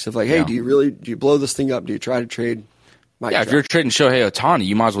trade talks of hey, do you blow this thing up? Do you try to trade Mike Trout? If you're trading Shohei Ohtani,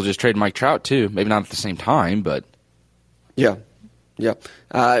 you might as well just trade Mike Trout too. Maybe not at the same time, but. Yeah.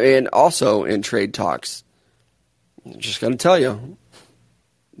 And also in trade talks, I'm just going to tell you,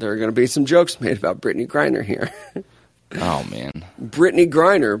 there are going to be some jokes made about Brittany Griner here. Oh, man. Brittany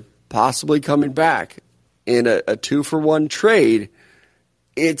Griner possibly coming back in a 2-for-1 trade.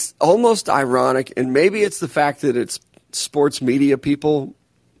 It's almost ironic, and maybe it's the fact that it's sports media people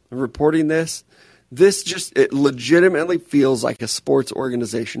reporting this. It legitimately feels like a sports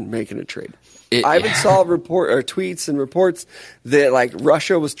organization making a trade. I even saw tweets and reports that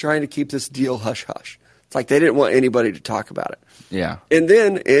Russia was trying to keep this deal hush hush. It's they didn't want anybody to talk about it. Yeah. And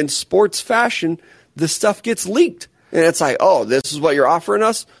then in sports fashion, this stuff gets leaked. And it's oh, this is what you're offering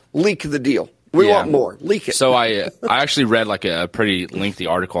us? Leak the deal. We want more. Leak it. So I actually read a pretty lengthy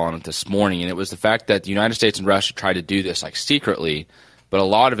article on it this morning, and it was the fact that the United States and Russia tried to do this secretly, but a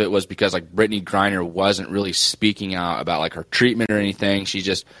lot of it was because Brittany Griner wasn't really speaking out about her treatment or anything. She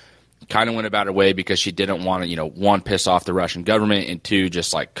just kind of went about her way because she didn't want to, one, piss off the Russian government, and two,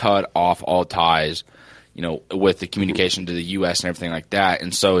 just cut off all ties, with the communication to the U.S. and everything like that.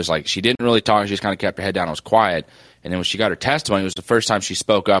 And so it's she didn't really talk. She just kind of kept her head down and was quiet. And then when she got her testimony, it was the first time she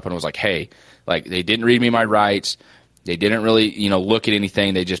spoke up and was hey, they didn't read me my rights. They didn't really, look at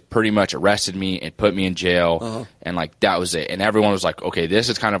anything. They just pretty much arrested me and put me in jail. Uh-huh. And that was it. And everyone was okay, this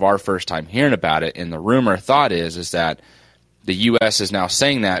is kind of our first time hearing about it. And the rumor thought is that the U.S. is now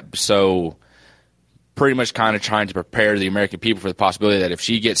saying that. So pretty much kind of trying to prepare the American people for the possibility that if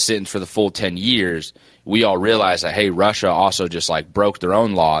she gets sentenced for the full 10 years, we all realize that, hey, Russia also just broke their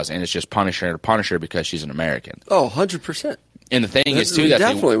own laws and it's just punish her because she's an American. Oh, 100%. And the thing is, too,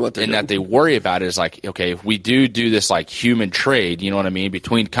 that they worry about it is okay, if we do this human trade, you know what I mean,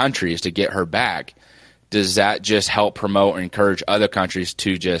 between countries to get her back, does that just help promote and encourage other countries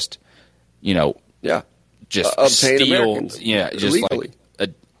to just, just obtain steal, Americans, just illegally.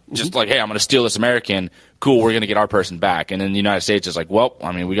 Hey, I'm going to steal this American. Cool, we're going to get our person back. And then the United States is well,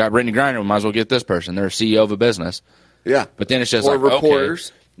 I mean, we got Brittany Griner. We might as well get this person. They're a CEO of a business. Yeah. But then it's just reporters.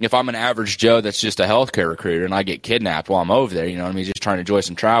 Okay, if I'm an average Joe that's just a healthcare recruiter and I get kidnapped while I'm over there, just trying to enjoy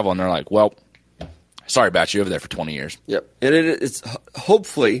some travel, and they're well, sorry about you over there for 20 years. Yep. And it's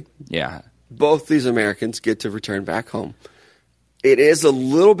hopefully yeah, both these Americans get to return back home. It is a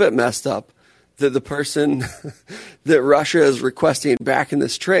little bit messed up that the person that Russia is requesting back in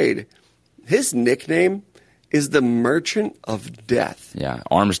this trade, his nickname is the Merchant of Death. Yeah,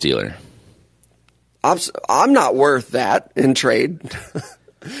 arms dealer. I'm not worth that in trade.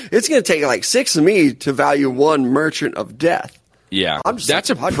 It's going to take 6 of me to value one Merchant of Death. Yeah, that's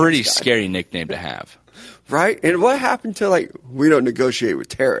a pretty scary nickname to have. Right? And what happened to, we don't negotiate with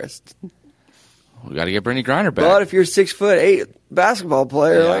terrorists? We got to get Brittany Griner back. But if you're a 6'8" basketball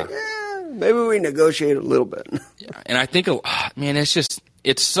player, maybe we negotiate a little bit. Yeah, and I think, man,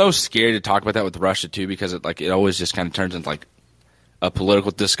 it's so scary to talk about that with Russia, too, because it always just kind of turns into, a political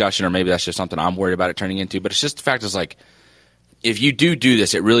discussion, or maybe that's just something I'm worried about it turning into. But it's just the fact is, if you do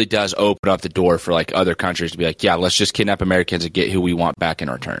this, it really does open up the door for like other countries to be like, yeah, let's just kidnap Americans and get who we want back in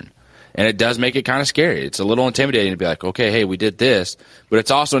return. And it does make it kind of scary. It's a little intimidating to be like, okay, hey, we did this. But it's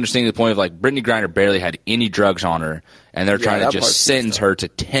also understanding the point of like Brittany Griner barely had any drugs on her, and they're trying to just sentence her to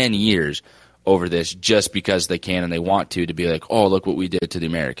 10 years over this just because they can and they want to be like, oh, look what we did to the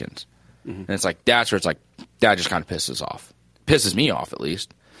Americans. And it's like, that's where it's like, that just kind of pisses me off at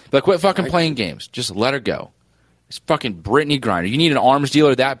least. But quit fucking playing games. Just let her go. It's fucking Brittany Griner. You need an arms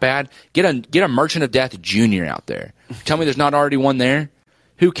dealer that bad? Get a Merchant of Death Jr. out there. Tell me there's not already one there.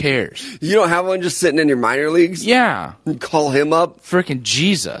 Who cares? You don't have one just sitting in your minor leagues? Yeah. Call him up? Freaking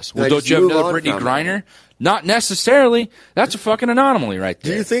Jesus. Well, don't you have another Brittany Griner? Not necessarily. That's a fucking anomaly right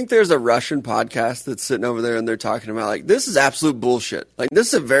there. Do you think there's a Russian podcast that's sitting over there and they're talking about, like, this is absolute bullshit. Like, this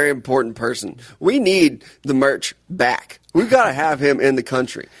is a very important person. We need the merch back. We've got to have him in the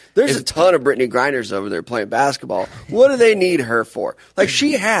country. There's a ton of Brittany Griners over there playing basketball. What do they need her for? Like,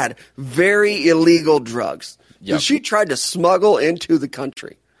 she had very illegal drugs that she tried to smuggle into the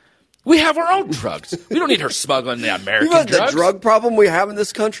country. We have our own drugs. We don't need her smuggling the American drugs. The drug problem we have in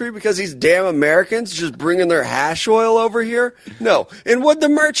this country because these damn Americans just bringing their hash oil over here? No. And what'd the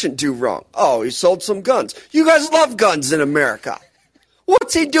merchant do wrong? Oh, he sold some guns. You guys love guns in America.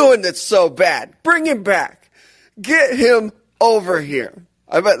 What's he doing that's so bad? Bring him back. Get him over here.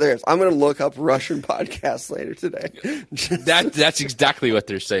 I bet there is. I'm going to look up Russian podcasts later today. That's exactly what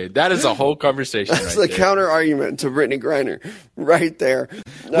they're saying. That is a whole conversation. That's the counter argument to Brittany Griner right there.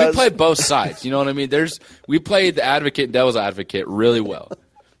 We play both sides. You know what I mean? We played the advocate and devil's advocate really well.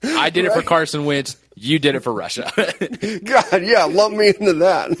 I did it for Carson Wentz. You did it for Russia. God, yeah, lump me into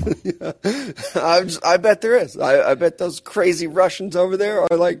that. Yeah. I bet there is. I bet those crazy Russians over there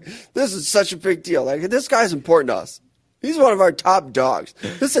are like, this is such a big deal. Like, this guy's important to us. He's one of our top dogs.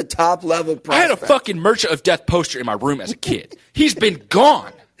 This is a top-level prospect. I had a fucking Merchant of Death poster in my room as a kid. He's been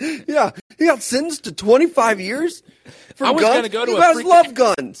gone. Yeah. He got sentenced to 25 years for guns. Gonna go to you guys love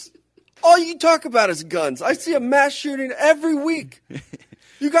guns. All you talk about is guns. I see a mass shooting every week.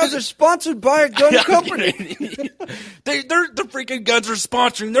 You guys are sponsored by a gun company. The freaking guns are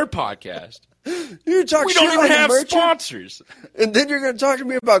sponsoring their podcast. You're talking we don't even have sponsors. And then you're going to talk to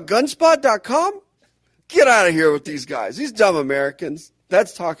me about Gunspot.com? Get out of here with these guys. These dumb Americans.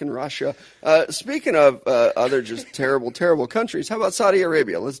 That's talking Russia. Speaking of other just terrible, terrible countries, how about Saudi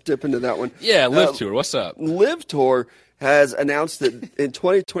Arabia? Let's dip into that one. Yeah, Live Tour. What's up? Live Tour has announced that in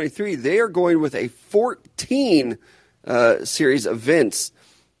 2023 they are going with a 14 series events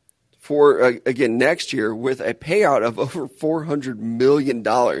for, again, next year with a payout of over $400 million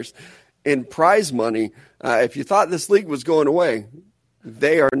in prize money. If you thought this league was going away,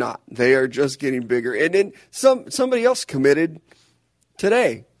 they are not. They are just getting bigger. And then somebody else committed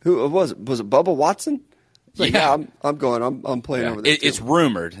today. Who was it? Was it Bubba Watson? Like, yeah, I'm going. I'm playing over there. It's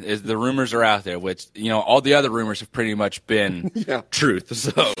rumored. The rumors are out there, which, all the other rumors have pretty much been truth.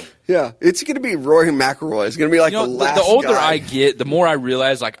 So yeah, it's going to be Rory McIlroy. It's going to be like the last The older guy. I get, the more I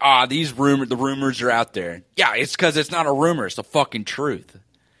realize, the rumors are out there. Yeah, it's because it's not a rumor. It's the fucking truth.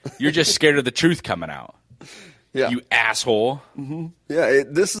 You're just scared of the truth coming out. Yeah. You asshole. Mm-hmm. Yeah,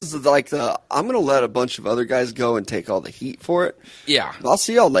 this is like I'm going to let a bunch of other guys go and take all the heat for it. Yeah. I'll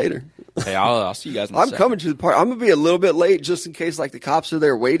see y'all later. Hey, I'll see you guys in a I'm second. coming to the party. I'm going to be a little bit late just in case the cops are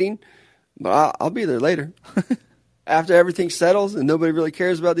there waiting, but I'll be there later. After everything settles and nobody really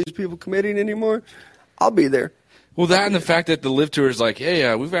cares about these people committing anymore, I'll be there. Well, that and the fact that the Live Tour is like,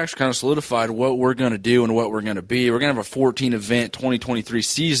 hey, we've actually kind of solidified what we're going to do and what we're going to be. We're going to have a 14-event 2023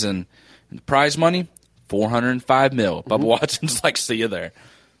 season. And the prize money, $405 million. Bubba Watson's like, see you there.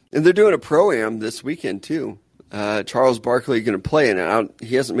 And they're doing a Pro-Am this weekend, too. Charles Barkley going to play in it.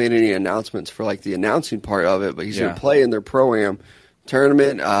 He hasn't made any announcements for the announcing part of it, but he's going to play in their Pro-Am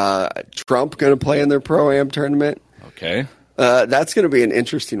tournament. Trump going to play in their Pro-Am tournament. Okay. That's going to be an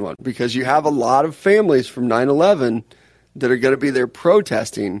interesting one because you have a lot of families from 9/11 that are going to be there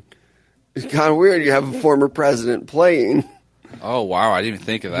protesting. It's kind of weird. You have a former president playing. Oh, wow. I didn't even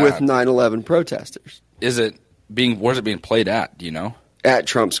think of that. With 9/11 protesters. Where's it being played at? Do you know? At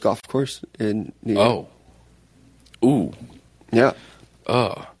Trump's golf course in New York. Oh. Ooh. Yeah.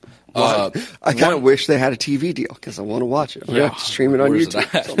 Oh. I kind of wish they had a TV deal because I want to watch it. I'm going to stream it on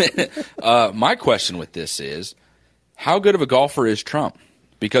YouTube. My question with this is, how good of a golfer is Trump?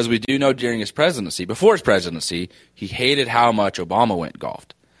 Because we do know during his presidency, before his presidency, he hated how much Obama went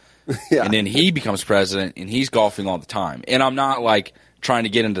golfed. Yeah. And then he becomes president, and he's golfing all the time. And I'm not, trying to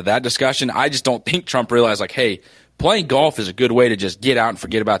get into that discussion. I just don't think Trump realized, hey, playing golf is a good way to just get out and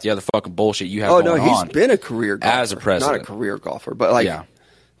forget about the other fucking bullshit you have going on. Oh, no, he's been a career golfer. As a president. Not a career golfer, but,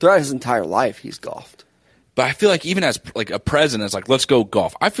 throughout his entire life, he's golfed. But I feel like even as like a president, it's like, let's go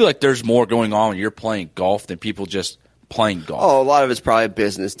golf. I feel like there's more going on when you're playing golf than people just playing golf. Oh, a lot of it's probably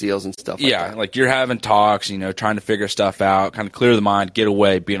business deals and stuff like that. Like you're having talks, trying to figure stuff out, kind of clear the mind, get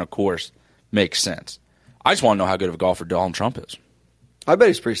away, be on a course. Makes sense. I just want to know how good of a golfer Donald Trump is. I bet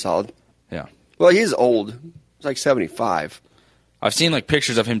he's pretty solid. Yeah. Well, he's old. He's like 75. I've seen like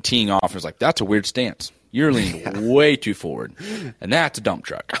pictures of him teeing off. It's like, that's a weird stance. You're leaning way too forward. And that's a dump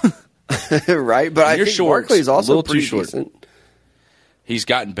truck. Right? But I think Barkley is also a little pretty too short. decent. He's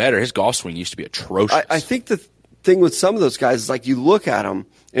gotten better. His golf swing used to be atrocious. I think the thing with some of those guys is like you look at them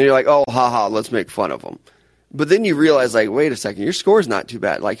and you're like, oh, haha, let's make fun of them. But then you realize, like, wait a second, your score's not too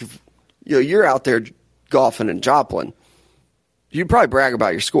bad. Like, if you're out there golfing in Joplin, you'd probably brag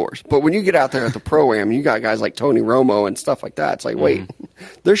about your scores. But when you get out there at the Pro-Am, you got guys like Tony Romo and stuff like that. It's like, wait,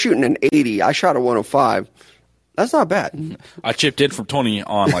 they're shooting an 80. I shot a 105. That's not bad. I chipped in from Tony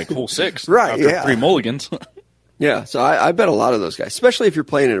on like hole 6 right, after yeah. 3 mulligans. Yeah, so I bet a lot of those guys, especially if you're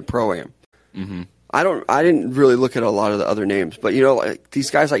playing in a Pro-Am. Mm-hmm. I didn't really look at a lot of the other names, but like these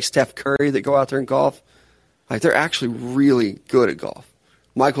guys like Steph Curry that go out there and golf, like they're actually really good at golf.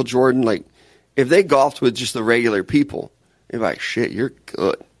 Michael Jordan, like if they golfed with just the regular people, they're like, shit, you're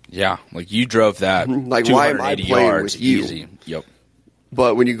good. Yeah, like you drove that like, why am I 280 playing yards with you? easy. Yep.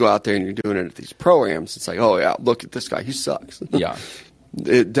 But when you go out there and you're doing it at these Pro-Ams, it's like, oh yeah, look at this guy, he sucks. Yeah.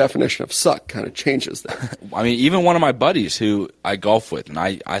 The definition of suck kind of changes there. I mean, even one of my buddies who I golf with, and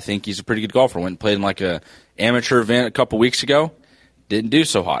I think he's a pretty good golfer, went and played in like a amateur event a couple weeks ago, didn't do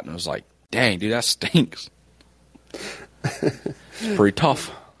so hot, and I was like, dang, dude, that stinks. It's pretty tough.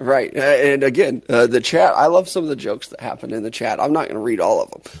 Right. And again, the chat, I love some of the jokes that happen in the chat. I'm not going to read all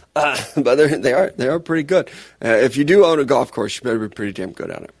of them, but they are pretty good. If you do own a golf course, you better be pretty damn good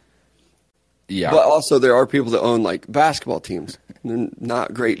at it. Yeah. But also there are people that own like basketball teams. They're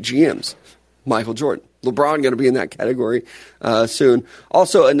not great GMs. Michael Jordan. LeBron going to be in that category soon.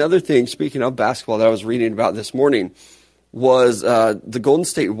 Also, another thing, speaking of basketball that I was reading about this morning, was the Golden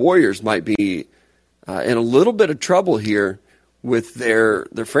State Warriors might be in a little bit of trouble here with their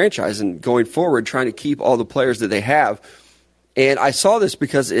franchise and going forward, trying to keep all the players that they have. And I saw this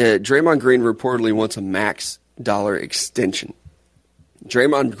because Draymond Green reportedly wants a max dollar extension.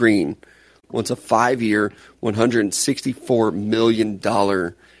 Draymond Green wants a 5-year, $164 million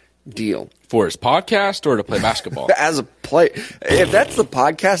deal. For his podcast or to play basketball? As a play. If that's the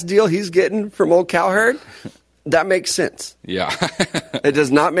podcast deal he's getting from old Cowherd, that makes sense. Yeah. It does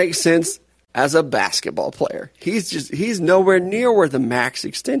not make sense as a basketball player. He's nowhere near where the max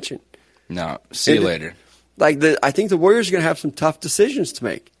extension. No. See you later. I think the Warriors are going to have some tough decisions to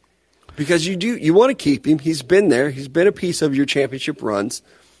make. Because you want to keep him. He's been there. He's been a piece of your championship runs.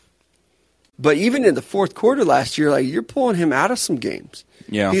 But even in the fourth quarter last year, like you're pulling him out of some games.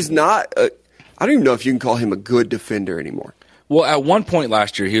 Yeah. He's not I don't even know if you can call him a good defender anymore. Well, at one point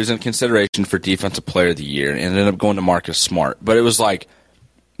last year, he was in consideration for Defensive Player of the Year and ended up going to Marcus Smart. But it was like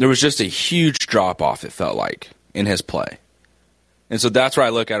there was just a huge drop-off, it felt like, in his play. And so that's where I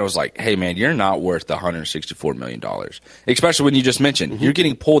look at it. I was like, hey, man, you're not worth the $164 million. Especially when you just mentioned you're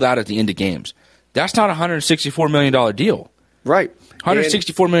getting pulled out at the end of games. That's not a $164 million deal. Right.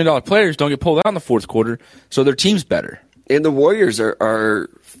 $164 million players don't get pulled out in the fourth quarter, so their team's better. And the Warriors are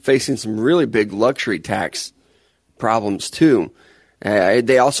facing some really big luxury tax problems, too.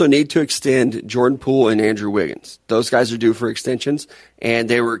 They also need to extend Jordan Poole and Andrew Wiggins. Those guys are due for extensions, and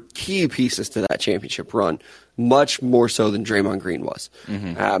they were key pieces to that championship run, much more so than Draymond Green was.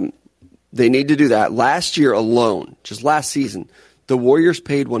 Mm-hmm. They need to do that. Last year alone, just last season, the Warriors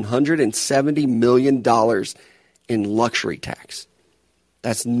paid $170 million in luxury tax.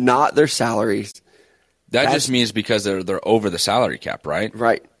 That's not their salaries. That just means because they're over the salary cap, right?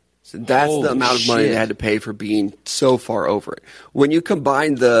 Right. So that's the amount of money they had to pay for being so far over it. When you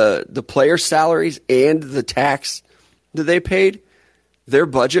combine the player salaries and the tax that they paid, their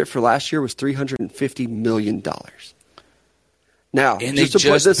budget for last year was $350 million. Now, and just to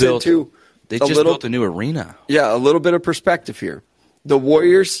put this into built a new arena. Yeah, a little bit of perspective here. The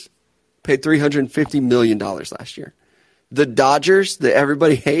Warriors paid $350 million last year. The Dodgers, that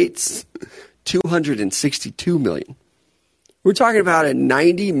everybody hates, $262 million. We're talking about a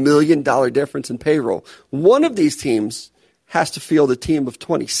 $90 million difference in payroll. One of these teams has to field a team of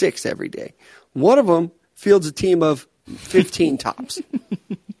 26 every day. One of them fields a team of 15 tops.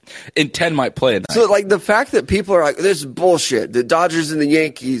 And 10 might play in that. So, like, the fact that people are like, this is bullshit. The Dodgers and the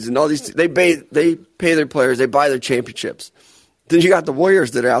Yankees and all these, they pay their players, they buy their championships. Then you got the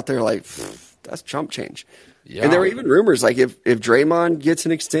Warriors that are out there like, that's chump change. Yeah. And there were even rumors, like, if Draymond gets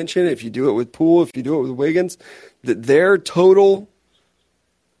an extension, if you do it with Poole, if you do it with Wiggins, that their total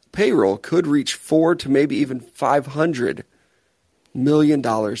payroll could reach $400 to maybe even $500 million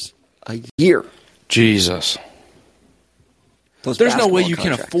a year. Jesus. There's no way you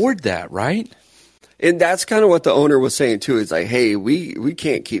can afford that, right? And that's kind of what the owner was saying too. It's like, hey, we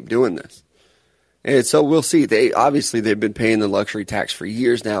can't keep doing this. And so we'll see. They've been paying the luxury tax for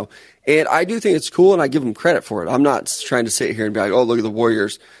years now. And I do think it's cool, and I give them credit for it. I'm not trying to sit here and be like, oh, look at the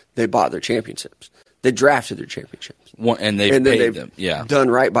Warriors. They bought their championships. They drafted their championships. And they've them. Yeah. Done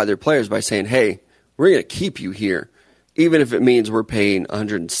right by their players by saying, hey, we're going to keep you here, even if it means we're paying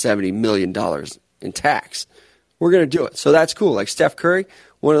 $170 million in tax. We're going to do it. So that's cool. Like Steph Curry,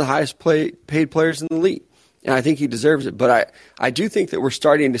 one of the highest paid players in the league. And I think he deserves it. But I do think that we're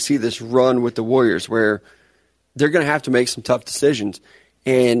starting to see this run with the Warriors where they're going to have to make some tough decisions.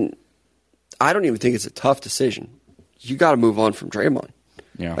 And I don't even think it's a tough decision. You got to move on from Draymond.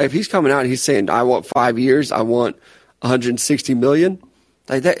 Yeah. Like if he's coming out and he's saying, I want 5 years, I want $160 million,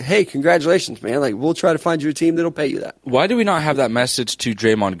 like that, hey, congratulations, man. Like we'll try to find you a team that'll pay you that. Why do we not have that message to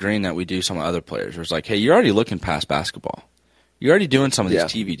Draymond Green that we do some other players? Where it's like, hey, you're already looking past basketball. You're already doing some of these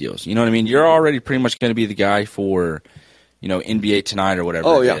TV deals. You know what I mean? You're already pretty much going to be the guy for, NBA Tonight or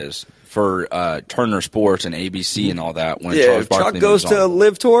whatever it is for Turner Sports and ABC and all that. When Charles if Barkley Chuck goes to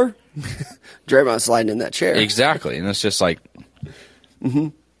Live Tour, Draymond's sliding in that chair. Exactly, and it's just like,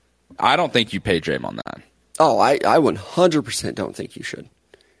 I don't think you pay Draymond that. Oh, I 100% don't think you should.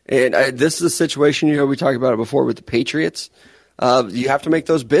 And this is a situation, we talked about it before with the Patriots. You have to make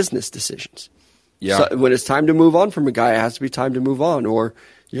those business decisions. Yeah. So when it's time to move on from a guy, it has to be time to move on, or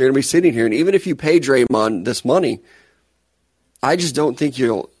you're going to be sitting here. And even if you pay Draymond this money, I just don't think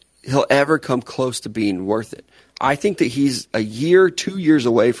he'll ever come close to being worth it. I think that he's a year, 2 years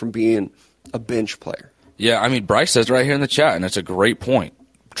away from being a bench player. Yeah, I mean, Bryce says right here in the chat, and it's a great point.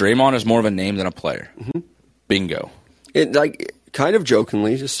 Draymond is more of a name than a player. Mm-hmm. Bingo. It, kind of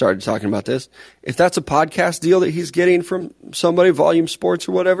jokingly, just started talking about this. If that's a podcast deal that he's getting from somebody, Volume Sports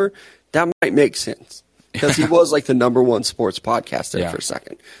or whatever, that might make sense because he was like the number one sports podcast there for a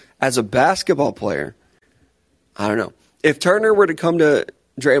second. As a basketball player, I don't know. If Turner were to come to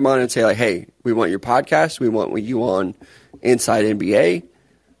Draymond and say, like, hey, we want your podcast, we want you on Inside NBA,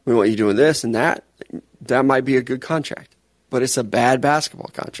 we want you doing this and that, that might be a good contract. But it's a bad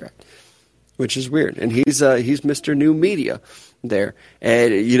basketball contract, which is weird. And he's Mr. New Media there.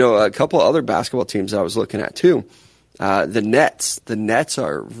 And, a couple other basketball teams I was looking at too. The Nets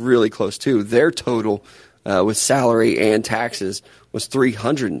are really close too. Their total with salary and taxes was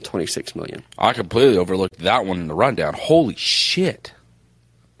 $326 million. I completely overlooked that one in the rundown. Holy shit!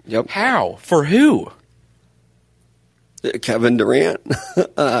 Yep. How? For who? Kevin Durant,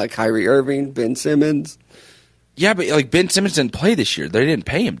 Kyrie Irving, Ben Simmons. Yeah, but Ben Simmons didn't play this year. They didn't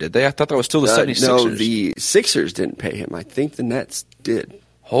pay him, did they? I thought that was still the 76ers. No, the Sixers didn't pay him. I think the Nets did.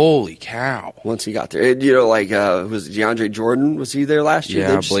 Holy cow. Once he got there. And, was DeAndre Jordan, was he there last year?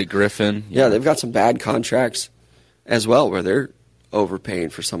 Yeah, Blake Griffin. Yeah, they've got some bad contracts as well where they're overpaying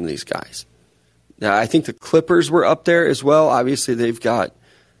for some of these guys. Now, I think the Clippers were up there as well. Obviously, they've got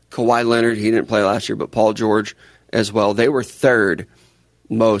Kawhi Leonard. He didn't play last year, but Paul George as well. They were third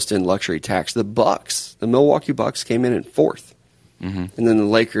most in luxury tax. The Milwaukee Bucks came in fourth. Mm-hmm. And then the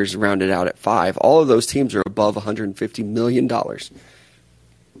Lakers rounded out at 5. All of those teams are above $150 million.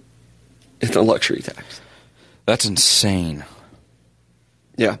 It's a luxury tax. That's insane.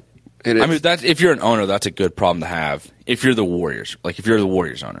 Yeah. If you're an owner, that's a good problem to have. If you're the Warriors, if you're the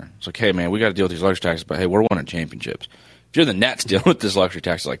Warriors owner, it's like, hey, man, we got to deal with these luxury taxes, but hey, we're winning championships. If you're the Nets dealing with this luxury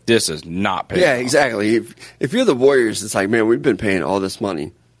tax, this is not paying. Yeah, exactly. If you're the Warriors, it's like, man, we've been paying all this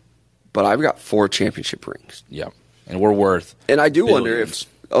money, but I've got 4 championship rings. Yeah, and we're worth. And I do wonder if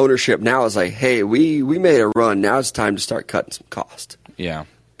ownership now is like, hey, we made a run. Now it's time to start cutting some cost. Yeah.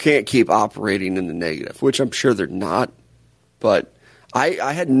 Can't keep operating in the negative, which I'm sure they're not. But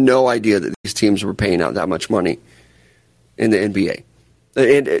I had no idea that these teams were paying out that much money in the NBA.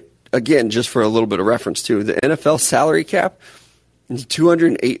 And again, just for a little bit of reference too, the NFL salary cap is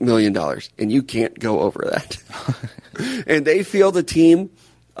 $208 million, and you can't go over that. And they field a team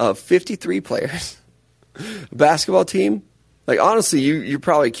of 53 players. A basketball team, honestly, you're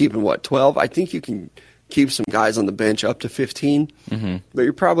probably keeping 12? I think you can keep some guys on the bench up to 15, but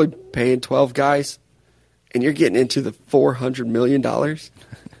you're probably paying 12 guys, and you're getting into the $400 million.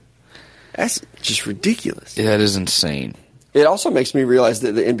 That's just ridiculous. Yeah, that is insane. It also makes me realize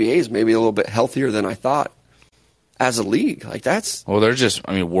that the NBA is maybe a little bit healthier than I thought as a league. Well, they're just,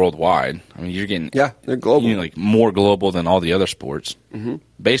 worldwide. You're getting... Yeah, they're global. More global than all the other sports. Mm-hmm.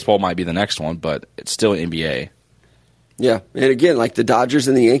 Baseball might be the next one, but it's still NBA. Yeah, and again, the Dodgers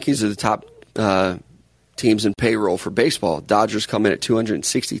and the Yankees are the top teams in payroll for baseball. Dodgers come in at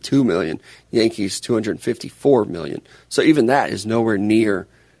 $262 million, Yankees $254 million. So even that is nowhere near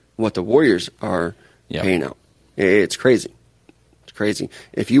what the Warriors are paying out. It's crazy. It's crazy.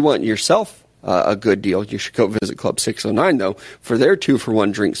 If you want yourself a good deal, you should go visit Club 609, though, for their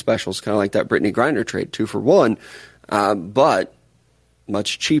 2-for-1 drink specials, kind of like that Brittany Griner trade, 2-for-1, but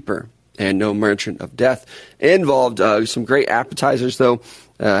much cheaper and no merchant of death involved. Some great appetizers, though.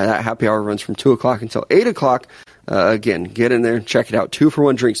 That happy hour runs from 2 o'clock until 8 o'clock. Again, get in there and check it out.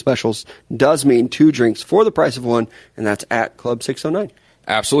 2-for-1 drink specials does mean 2 drinks for the price of 1, and that's at Club 609.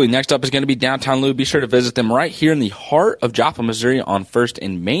 Absolutely. Next up is going to be Downtown Lube. Be sure to visit them right here in the heart of Joplin, Missouri on 1st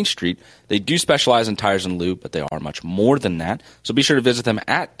and Main Street. They do specialize in tires and lube, but they are much more than that. So be sure to visit them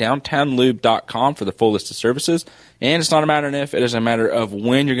at downtownlube.com for the full list of services. And it's not a matter of if, it is a matter of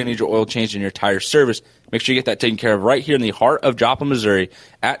when you're going to need your oil change and your tire service. Make sure you get that taken care of right here in the heart of Joplin, Missouri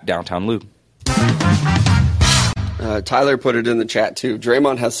at Downtown Lube. Tyler put it in the chat, too.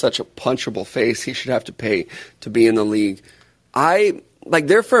 Draymond has such a punchable face. He should have to pay to be in the league.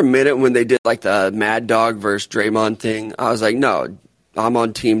 There for a minute when they did like the Mad Dog versus Draymond thing, I was like, no, I'm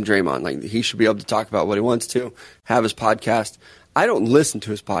on Team Draymond. Like, he should be able to talk about what he wants to, have his podcast. I don't listen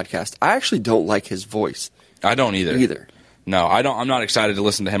to his podcast. I actually don't like his voice. I don't either. No, I don't. I'm not excited to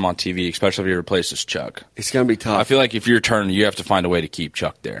listen to him on TV, especially if he replaces Chuck. It's going to be tough. I feel like if you're turning, you have to find a way to keep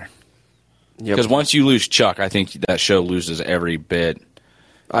Chuck there. Because once you lose Chuck, I think that show loses every bit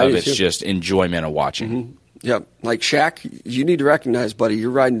of its just enjoyment of watching. Mm-hmm. Yep. Like Shaq, you need to recognize, buddy, you're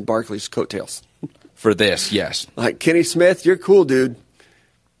riding Barkley's coattails. For this, yes. Like Kenny Smith, you're cool, dude.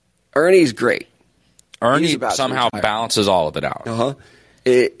 Ernie's great. Ernie somehow balances all of it out.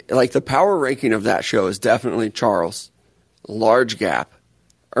 Like the power ranking of that show is definitely Charles, large gap.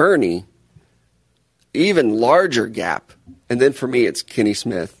 Ernie, even larger gap. And then for me, it's Kenny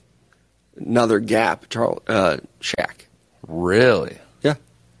Smith, another gap, Shaq. Really? Yeah.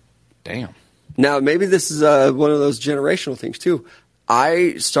 Damn. Now, maybe this is one of those generational things, too.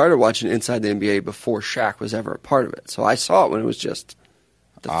 I started watching Inside the NBA before Shaq was ever a part of it. So I saw it when it was just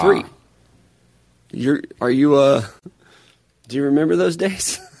the three. Do you remember those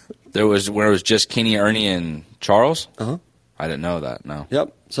days? There was when it was just Kenny, Ernie, and Charles? Uh-huh. I didn't know that, no.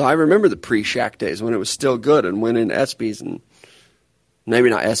 Yep. So I remember the pre-Shaq days when it was still good and winning ESPYs and maybe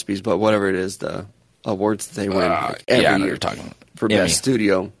not ESPYs, but whatever it is, the awards that they win every year for best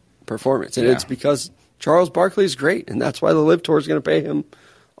studio performance. And it's because Charles Barkley is great, and that's why the Live Tour is going to pay him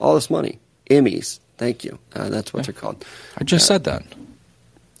all this money. Emmys. Thank you. That's what they're called. I just said that.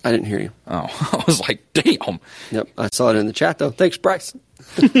 I didn't hear you. Oh, I was like, damn. Yep, I saw it in the chat, though. Thanks, Bryce.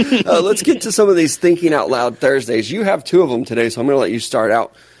 Let's get to some of these Thinking Out Loud Thursdays. You have 2 of them today, so I'm going to let you start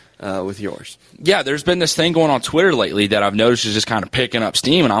out with yours. Yeah, there's been this thing going on Twitter lately that I've noticed is just kind of picking up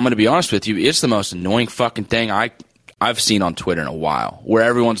steam, and I'm going to be honest with you, it's the most annoying fucking thing I've seen on Twitter in a while, where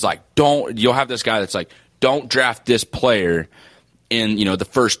everyone's like, you'll have this guy that's like, don't draft this player in, the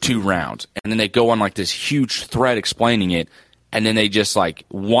first 2 rounds. And then they go on like this huge thread explaining it, and then they just like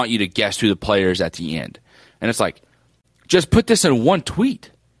want you to guess who the player is at the end. And it's like, just put this in one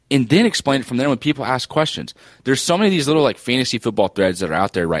tweet and then explain it from there when people ask questions. There's so many of these little like fantasy football threads that are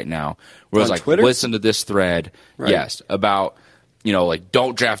out there right now where it's like, Twitter? Listen to this thread, yes, about like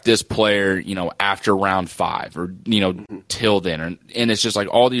don't draft this player, after round 5 or, till then. And it's just like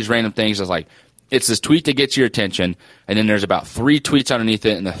all these random things. It's like, it's this tweet that gets your attention, and then there's about 3 tweets underneath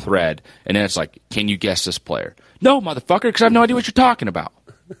it in the thread, and then it's like, can you guess this player? No, motherfucker, because I have no idea what you're talking about.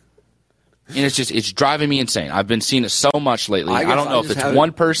 And it's driving me insane. I've been seeing it so much lately. I don't know if it's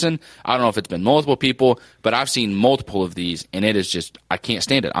one person. I don't know if it's been multiple people, but I've seen multiple of these, and it is just, I can't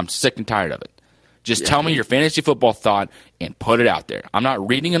stand it. I'm sick and tired of it. Just tell me your fantasy football thought and put it out there. I'm not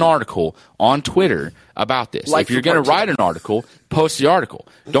reading an article on Twitter about this. If you're going to write an article, post the article.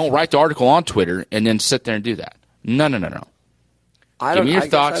 Don't write the article on Twitter and then sit there and do that. No. Give me your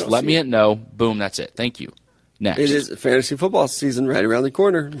thoughts. Let me know. Boom, that's it. Thank you. Next. It is fantasy football season right around the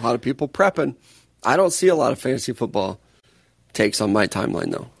corner. A lot of people prepping. I don't see a lot of fantasy football takes on my timeline,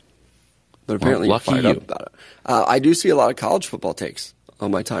 though. But apparently you're fired up about it. I do see a lot of college football takes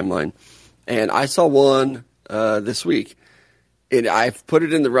on my timeline. And I saw one this week. I've put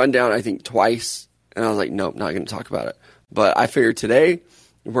it in the rundown, I think, twice. And I was like, nope, not going to talk about it. But I figured today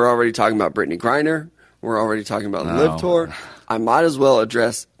we're already talking about Brittany Griner. We're already talking about the Live Tour. I might as well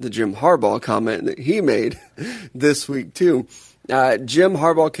address the Jim Harbaugh comment that he made this week, too. Jim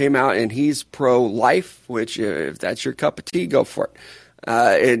Harbaugh came out, and he's pro-life, which if that's your cup of tea, go for it.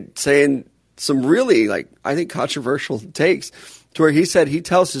 And saying some really, I think, controversial takes to where he said he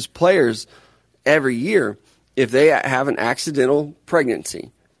tells his players every year if they have an accidental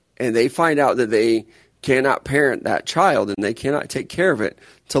pregnancy and they find out that they cannot parent that child and they cannot take care of it,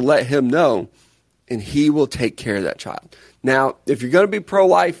 to let him know, and he will take care of that child. Now, if you're going to be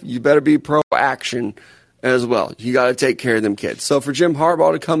pro-life, you better be pro-action as well. You got to take care of them kids. So for Jim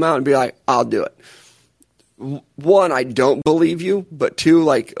Harbaugh to come out and be like, I'll do it. One, I don't believe you, but two,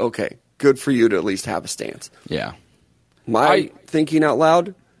 like, okay, good for you to at least have a stance. Yeah. Thinking out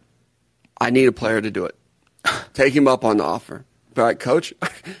loud, I need a player to do it. Take him up on the offer. Be like, Coach,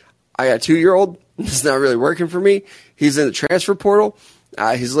 I got a 2-year-old. It's not really working for me. He's in the transfer portal.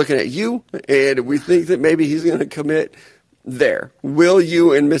 He's looking at you, and we think that maybe he's going to commit there. Will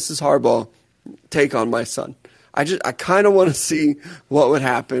you and Mrs. Harbaugh take on my son? I kind of want to see what would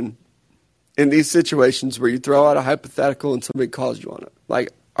happen in these situations where you throw out a hypothetical and somebody calls you on it.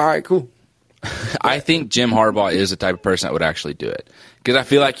 Like, all right, cool. I think Jim Harbaugh is the type of person that would actually do it, because I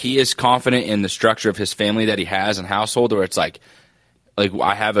feel like he is confident in the structure of his family that he has and household, where it's like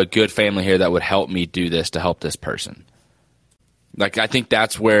I have a good family here that would help me do this to help this person. Like, I think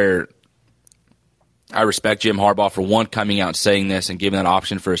that's where I respect Jim Harbaugh for, one, coming out and saying this and giving that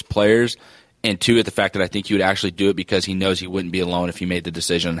option for his players, and two, at the fact that I think he would actually do it because he knows he wouldn't be alone if he made the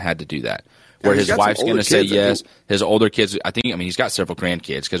decision and had to do that. Where his wife's going to say yes. His older kids, he's got several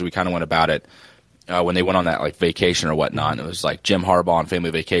grandkids, because we kind of went about it when they went on that like vacation or whatnot. And it was like Jim Harbaugh on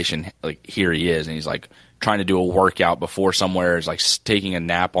family vacation. Like, here he is, and he's like trying to do a workout before somewhere. Is like taking a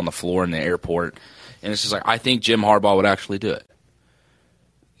nap on the floor in the airport, and it's just like, I think Jim Harbaugh would actually do it.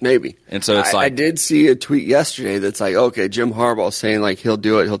 Maybe. And so it's I did see a tweet yesterday that's like, okay, Jim Harbaugh saying like he'll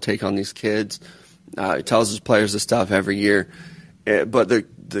do it, he'll take on these kids. He tells his players this stuff every year. But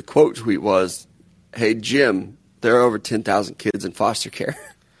the quote tweet was, hey, Jim, there are over 10,000 kids in foster care.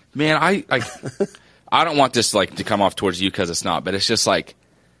 Man, I don't want this like to come off towards you, because it's not, but it's just like,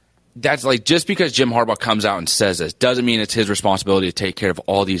 that's like, just because Jim Harbaugh comes out and says this doesn't mean it's his responsibility to take care of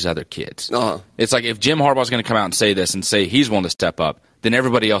all these other kids. Uh-huh. It's like, if Jim Harbaugh is going to come out and say this and say he's willing to step up, then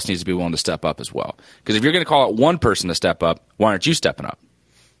everybody else needs to be willing to step up as well. Because if you're going to call out one person to step up, why aren't you stepping up?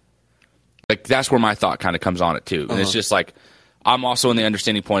 Like, that's where my thought kind of comes on it too. And it's just like, I'm also in the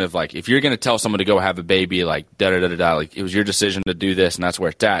understanding point of like, if you're going to tell someone to go have a baby, like da-da-da-da-da, like it was your decision to do this and that's where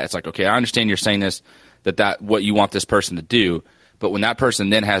it's at. It's like, okay, I understand you're saying this, that what you want this person to do, but when that person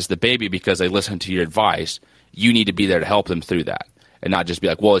then has the baby because they listen to your advice, you need to be there to help them through that and not just be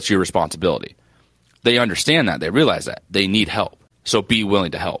like, well, it's your responsibility. They understand that. They realize that. They need help. So be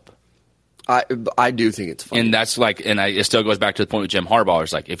willing to help. I do think it's funny. And that's like, it still goes back to the point with Jim Harbaugh.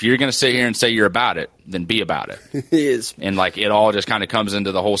 It's like, if you're going to sit here and say you're about it, then be about it. He is. And like, it all just kind of comes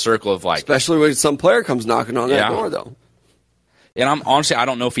into the whole circle of like, especially when some player comes knocking on that door, though. And I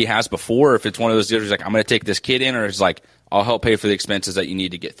don't know if he has before, or if it's one of those deals where he's like, I'm going to take this kid in, or it's like, I'll help pay for the expenses that you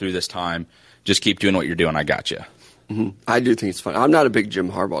need to get through this time. Just keep doing what you're doing. I got you. Mm-hmm. I do think it's funny. I'm not a big Jim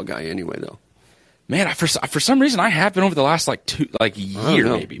Harbaugh guy anyway, though. Man, for some reason I have been over the last year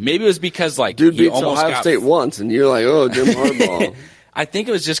maybe. Maybe it was because like dude beats Ohio State once, and you're like, oh, Jim Harbaugh. I think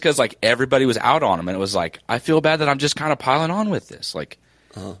it was just because like everybody was out on him, and it was like, I feel bad that I'm just kind of piling on with this. Like,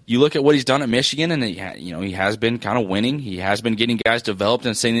 you look at what he's done at Michigan, and he has been kind of winning. He has been getting guys developed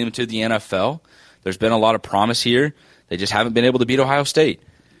and sending them to the NFL. There's been a lot of promise here. They just haven't been able to beat Ohio State.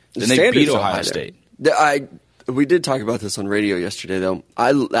 Then they beat Ohio State. We did talk about this on radio yesterday, though.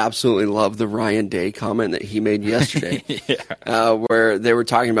 I absolutely love the Ryan Day comment that he made yesterday, where they were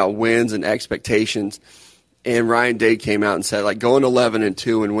talking about wins and expectations. And Ryan Day came out and said, like, going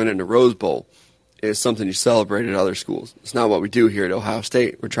 11-2 and winning the Rose Bowl is something you celebrate at other schools. It's not what we do here at Ohio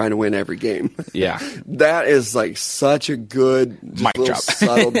State. We're trying to win every game. Yeah. That is like such a good, mic drop,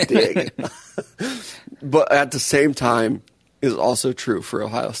 subtle dig. But at the same time, is also true for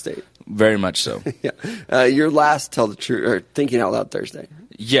Ohio State. Very much so. Yeah. Your last Tell the Truth, or Thinking Out Loud Thursday.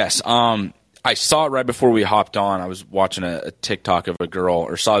 Yes. I saw it right before we hopped on. I was watching a TikTok of a girl,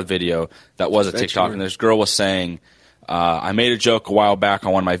 or saw a video that was a TikTok, and this girl was saying, I made a joke a while back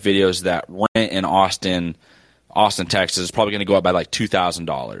on one of my videos that rent in Austin, Texas is probably going to go up by like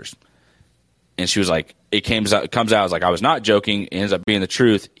 $2,000. And she was like, it comes out, I was like, I was not joking. It ends up being the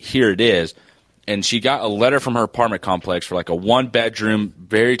truth. Here it is. And she got a letter from her apartment complex for like a 1-bedroom,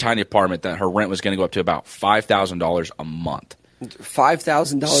 very tiny apartment that her rent was going to go up to about $5,000 a month.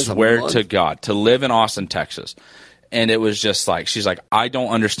 $5,000 a month? Swear to God, to live in Austin, Texas. And it was just like, she's like, I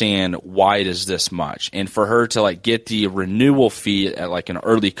don't understand why it is this much. And for her to like get the renewal fee at like an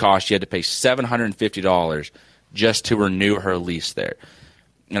early cost, she had to pay $750 just to renew her lease there.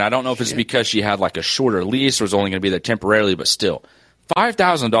 And I don't know if it's because she had like a shorter lease or was only going to be there temporarily, but still.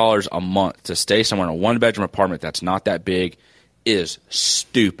 $5,000 a month to stay somewhere in a 1-bedroom apartment that's not that big is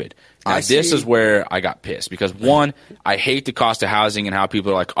stupid. Now, this is where I got pissed because, one, I hate the cost of housing and how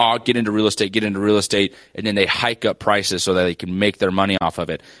people are like, oh, get into real estate, and then they hike up prices so that they can make their money off of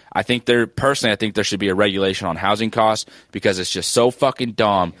it. I think there should be a regulation on housing costs because it's just so fucking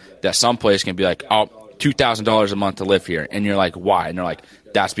dumb that some place can be like, oh, $2,000 a month to live here. And you're like, why? And they're like,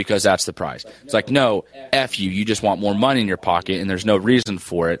 that's because that's the price. It's like, no, F you. You just want more money in your pocket, and there's no reason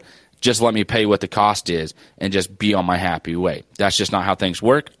for it. Just let me pay what the cost is and just be on my happy way. That's just not how things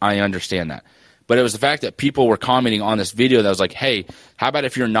work. I understand that. But it was the fact that people were commenting on this video that was like, hey, how about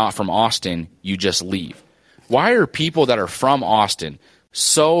if you're not from Austin, you just leave? Why are people that are from Austin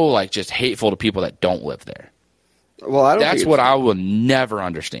so like just hateful to people that don't live there? Well, that's what I will never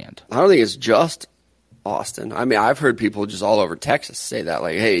understand. I don't think it's just Austin. I mean, I've heard people just all over Texas say that,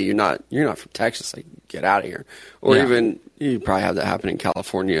 like, hey, you're not from Texas, like, get out of here. Or even, you probably have that happen in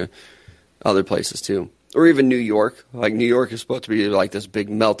California, other places too. Or even New York. Like, New York is supposed to be like this big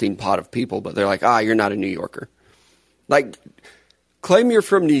melting pot of people, but they're like, you're not a New Yorker. Like, claim you're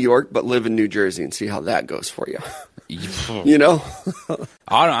from New York, but live in New Jersey and see how that goes for you. You know?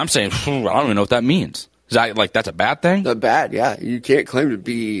 I'm saying, I don't even know what that means. Is that, like, that's a bad thing? That's bad, yeah. You can't claim to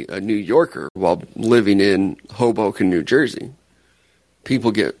be a New Yorker while living in Hoboken, New Jersey.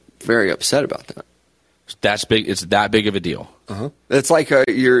 People get very upset about that. That's big. It's that big of a deal. It's like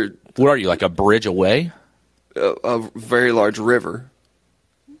you're... What are you, like a bridge away? A very large river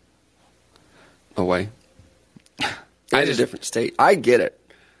away. In a different state. I get it.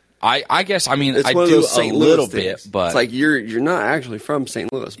 I guess, I mean, it's I do a little bit, but... It's like you're not actually from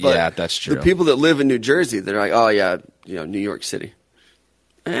St. Louis. But yeah, that's true. The people that live in New Jersey, they're like, oh, yeah, New York City.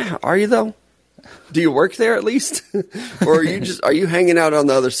 Are you, though? Do you work there at least? Or are you hanging out on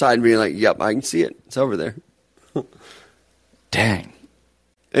the other side and being like, yep, I can see it. It's over there. Dang.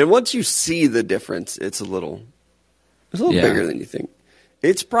 And once you see the difference, it's a little bigger than you think.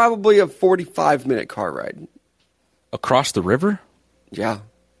 It's probably a 45-minute car ride. Across the river? Yeah.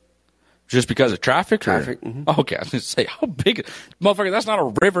 Just because of traffic? Traffic. Mm-hmm. Oh, okay, I was going to say, how big? Motherfucker, that's not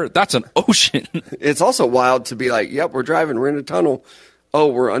a river. That's an ocean. It's also wild to be like, yep, we're driving. We're in a tunnel. Oh,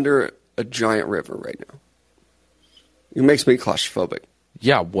 we're under a giant river right now. It makes me claustrophobic.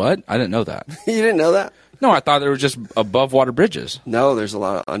 Yeah, what? I didn't know that. You didn't know that? No, I thought there were just above water bridges. No, there's a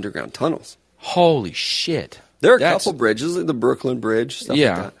lot of underground tunnels. Holy shit. There are a couple bridges, like the Brooklyn Bridge, stuff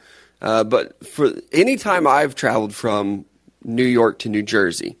like that. But for any time I've traveled from New York to New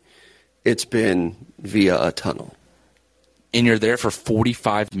Jersey, it's been via a tunnel. And you're there for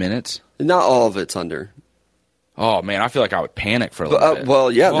 45 minutes? Not all of it's under. Oh, man, I feel like I would panic for a little bit.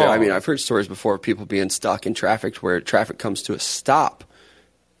 Well, yeah, I mean, I've heard stories before of people being stuck in traffic where traffic comes to a stop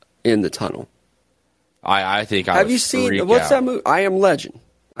in the tunnel. I think I Have you seen, what's that movie? I Am Legend.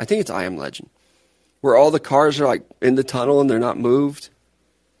 I think it's I Am Legend. Where all the cars are like in the tunnel and they're not moved.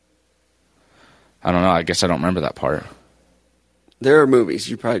 I don't know. I guess I don't remember that part. There are movies.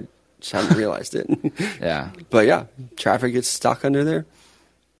 You probably just haven't realized it. Yeah. But yeah, traffic gets stuck under there.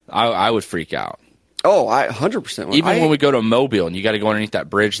 I would freak out. Oh, 100%. Even when we go to Mobile and you got to go underneath that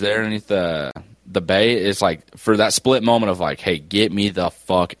bridge there, underneath the bay, it's like for that split moment of like, hey, get me the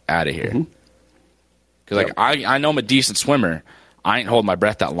fuck out of here. Because like I know I'm a decent swimmer. I ain't holding my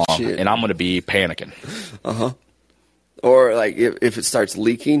breath that long, and I'm going to be panicking. Or like if it starts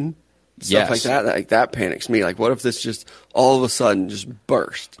leaking, stuff like that panics me. Like what if this just all of a sudden just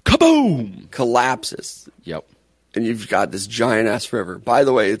burst? Kaboom! Collapses. Yep. And you've got this giant-ass river. By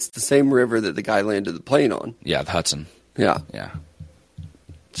the way, it's the same river that the guy landed the plane on. Yeah, the Hudson. Yeah. Yeah.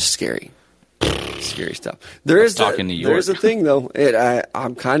 Scary. Scary stuff. There's a thing, though.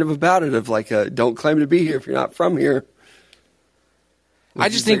 I'm kind of about it of like, don't claim to be here if you're not from here. I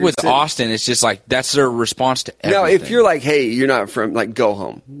just think with Austin, it's just like that's their response to everything. Now, if you're like, hey, you're not from, like, go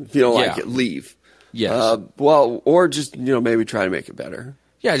home. If you don't like it, leave. Yes. Or just, maybe try to make it better.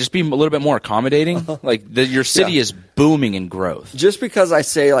 Yeah, just be a little bit more accommodating. Like your city is booming in growth. Just because I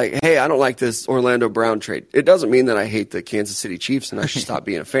say like, hey, I don't like this Orlando Brown trade, it doesn't mean that I hate the Kansas City Chiefs and I should stop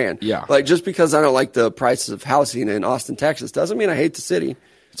being a fan. Yeah. Like just because I don't like the prices of housing in Austin, Texas, doesn't mean I hate the city.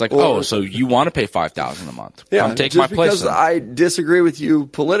 It's like, so you want to pay $5,000 a month? Yeah. Come take my place. Just because I disagree with you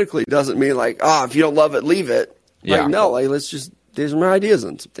politically doesn't mean like, if you don't love it, leave it. Yeah. Like, no, like these are my ideas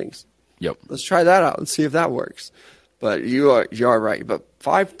on some things. Yep. Let's try that out and see if that works. But you are right. But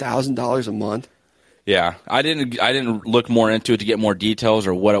 $5,000 a month. Yeah, I didn't look more into it to get more details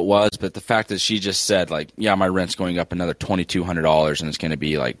or what it was, but the fact that she just said like, yeah, my rent's going up another $2,200 and it's going to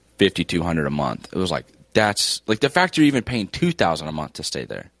be like $5,200 a month. It was like that's like the fact you're even paying $2,000 a month to stay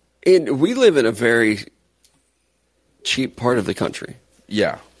there. And we live in a very cheap part of the country.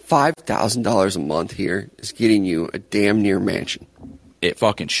 Yeah, $5,000 a month here is getting you a damn near mansion. It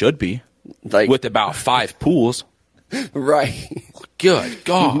fucking should be. Like, with about 5 pools. Right. Good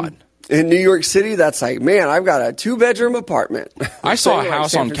God. In New York City, that's like, man, I've got a 2-bedroom apartment. I saw a Like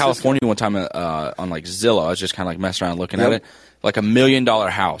house San on Francisco. California one time on like Zillow. I was just kind of like messing around looking at it. Like $1 million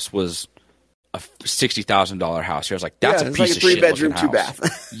house was a $60,000 house. Here I was like, that's a it's piece like a of shit 3-bedroom, looking house.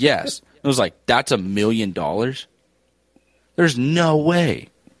 2-bath. Yes. It was like, that's $1 million? There's no way.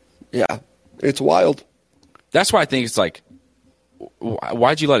 Yeah, it's wild. That's why I think it's like,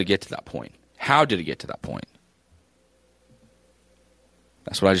 why'd you let it get to that point? How did it get to that point?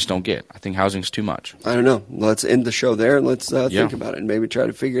 That's what I just don't get. I think housing's too much. I don't know. Let's end the show there and let's think about it and maybe try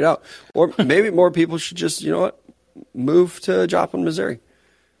to figure it out. Or maybe more people should just, you know what, move to Joplin, Missouri.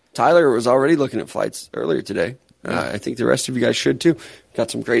 Tyler was already looking at flights earlier today. I think the rest of you guys should too.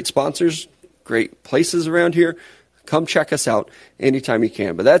 Got some great sponsors, great places around here. Come check us out anytime you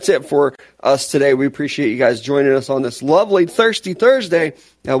can. But that's it for us today. We appreciate you guys joining us on this lovely Thirsty Thursday.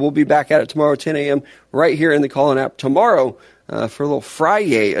 We'll be back at it tomorrow, 10 a.m. right here in the Callin app tomorrow for a little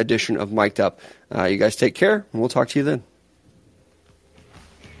Friday edition of Mic'd Up. You guys take care, and we'll talk to you then.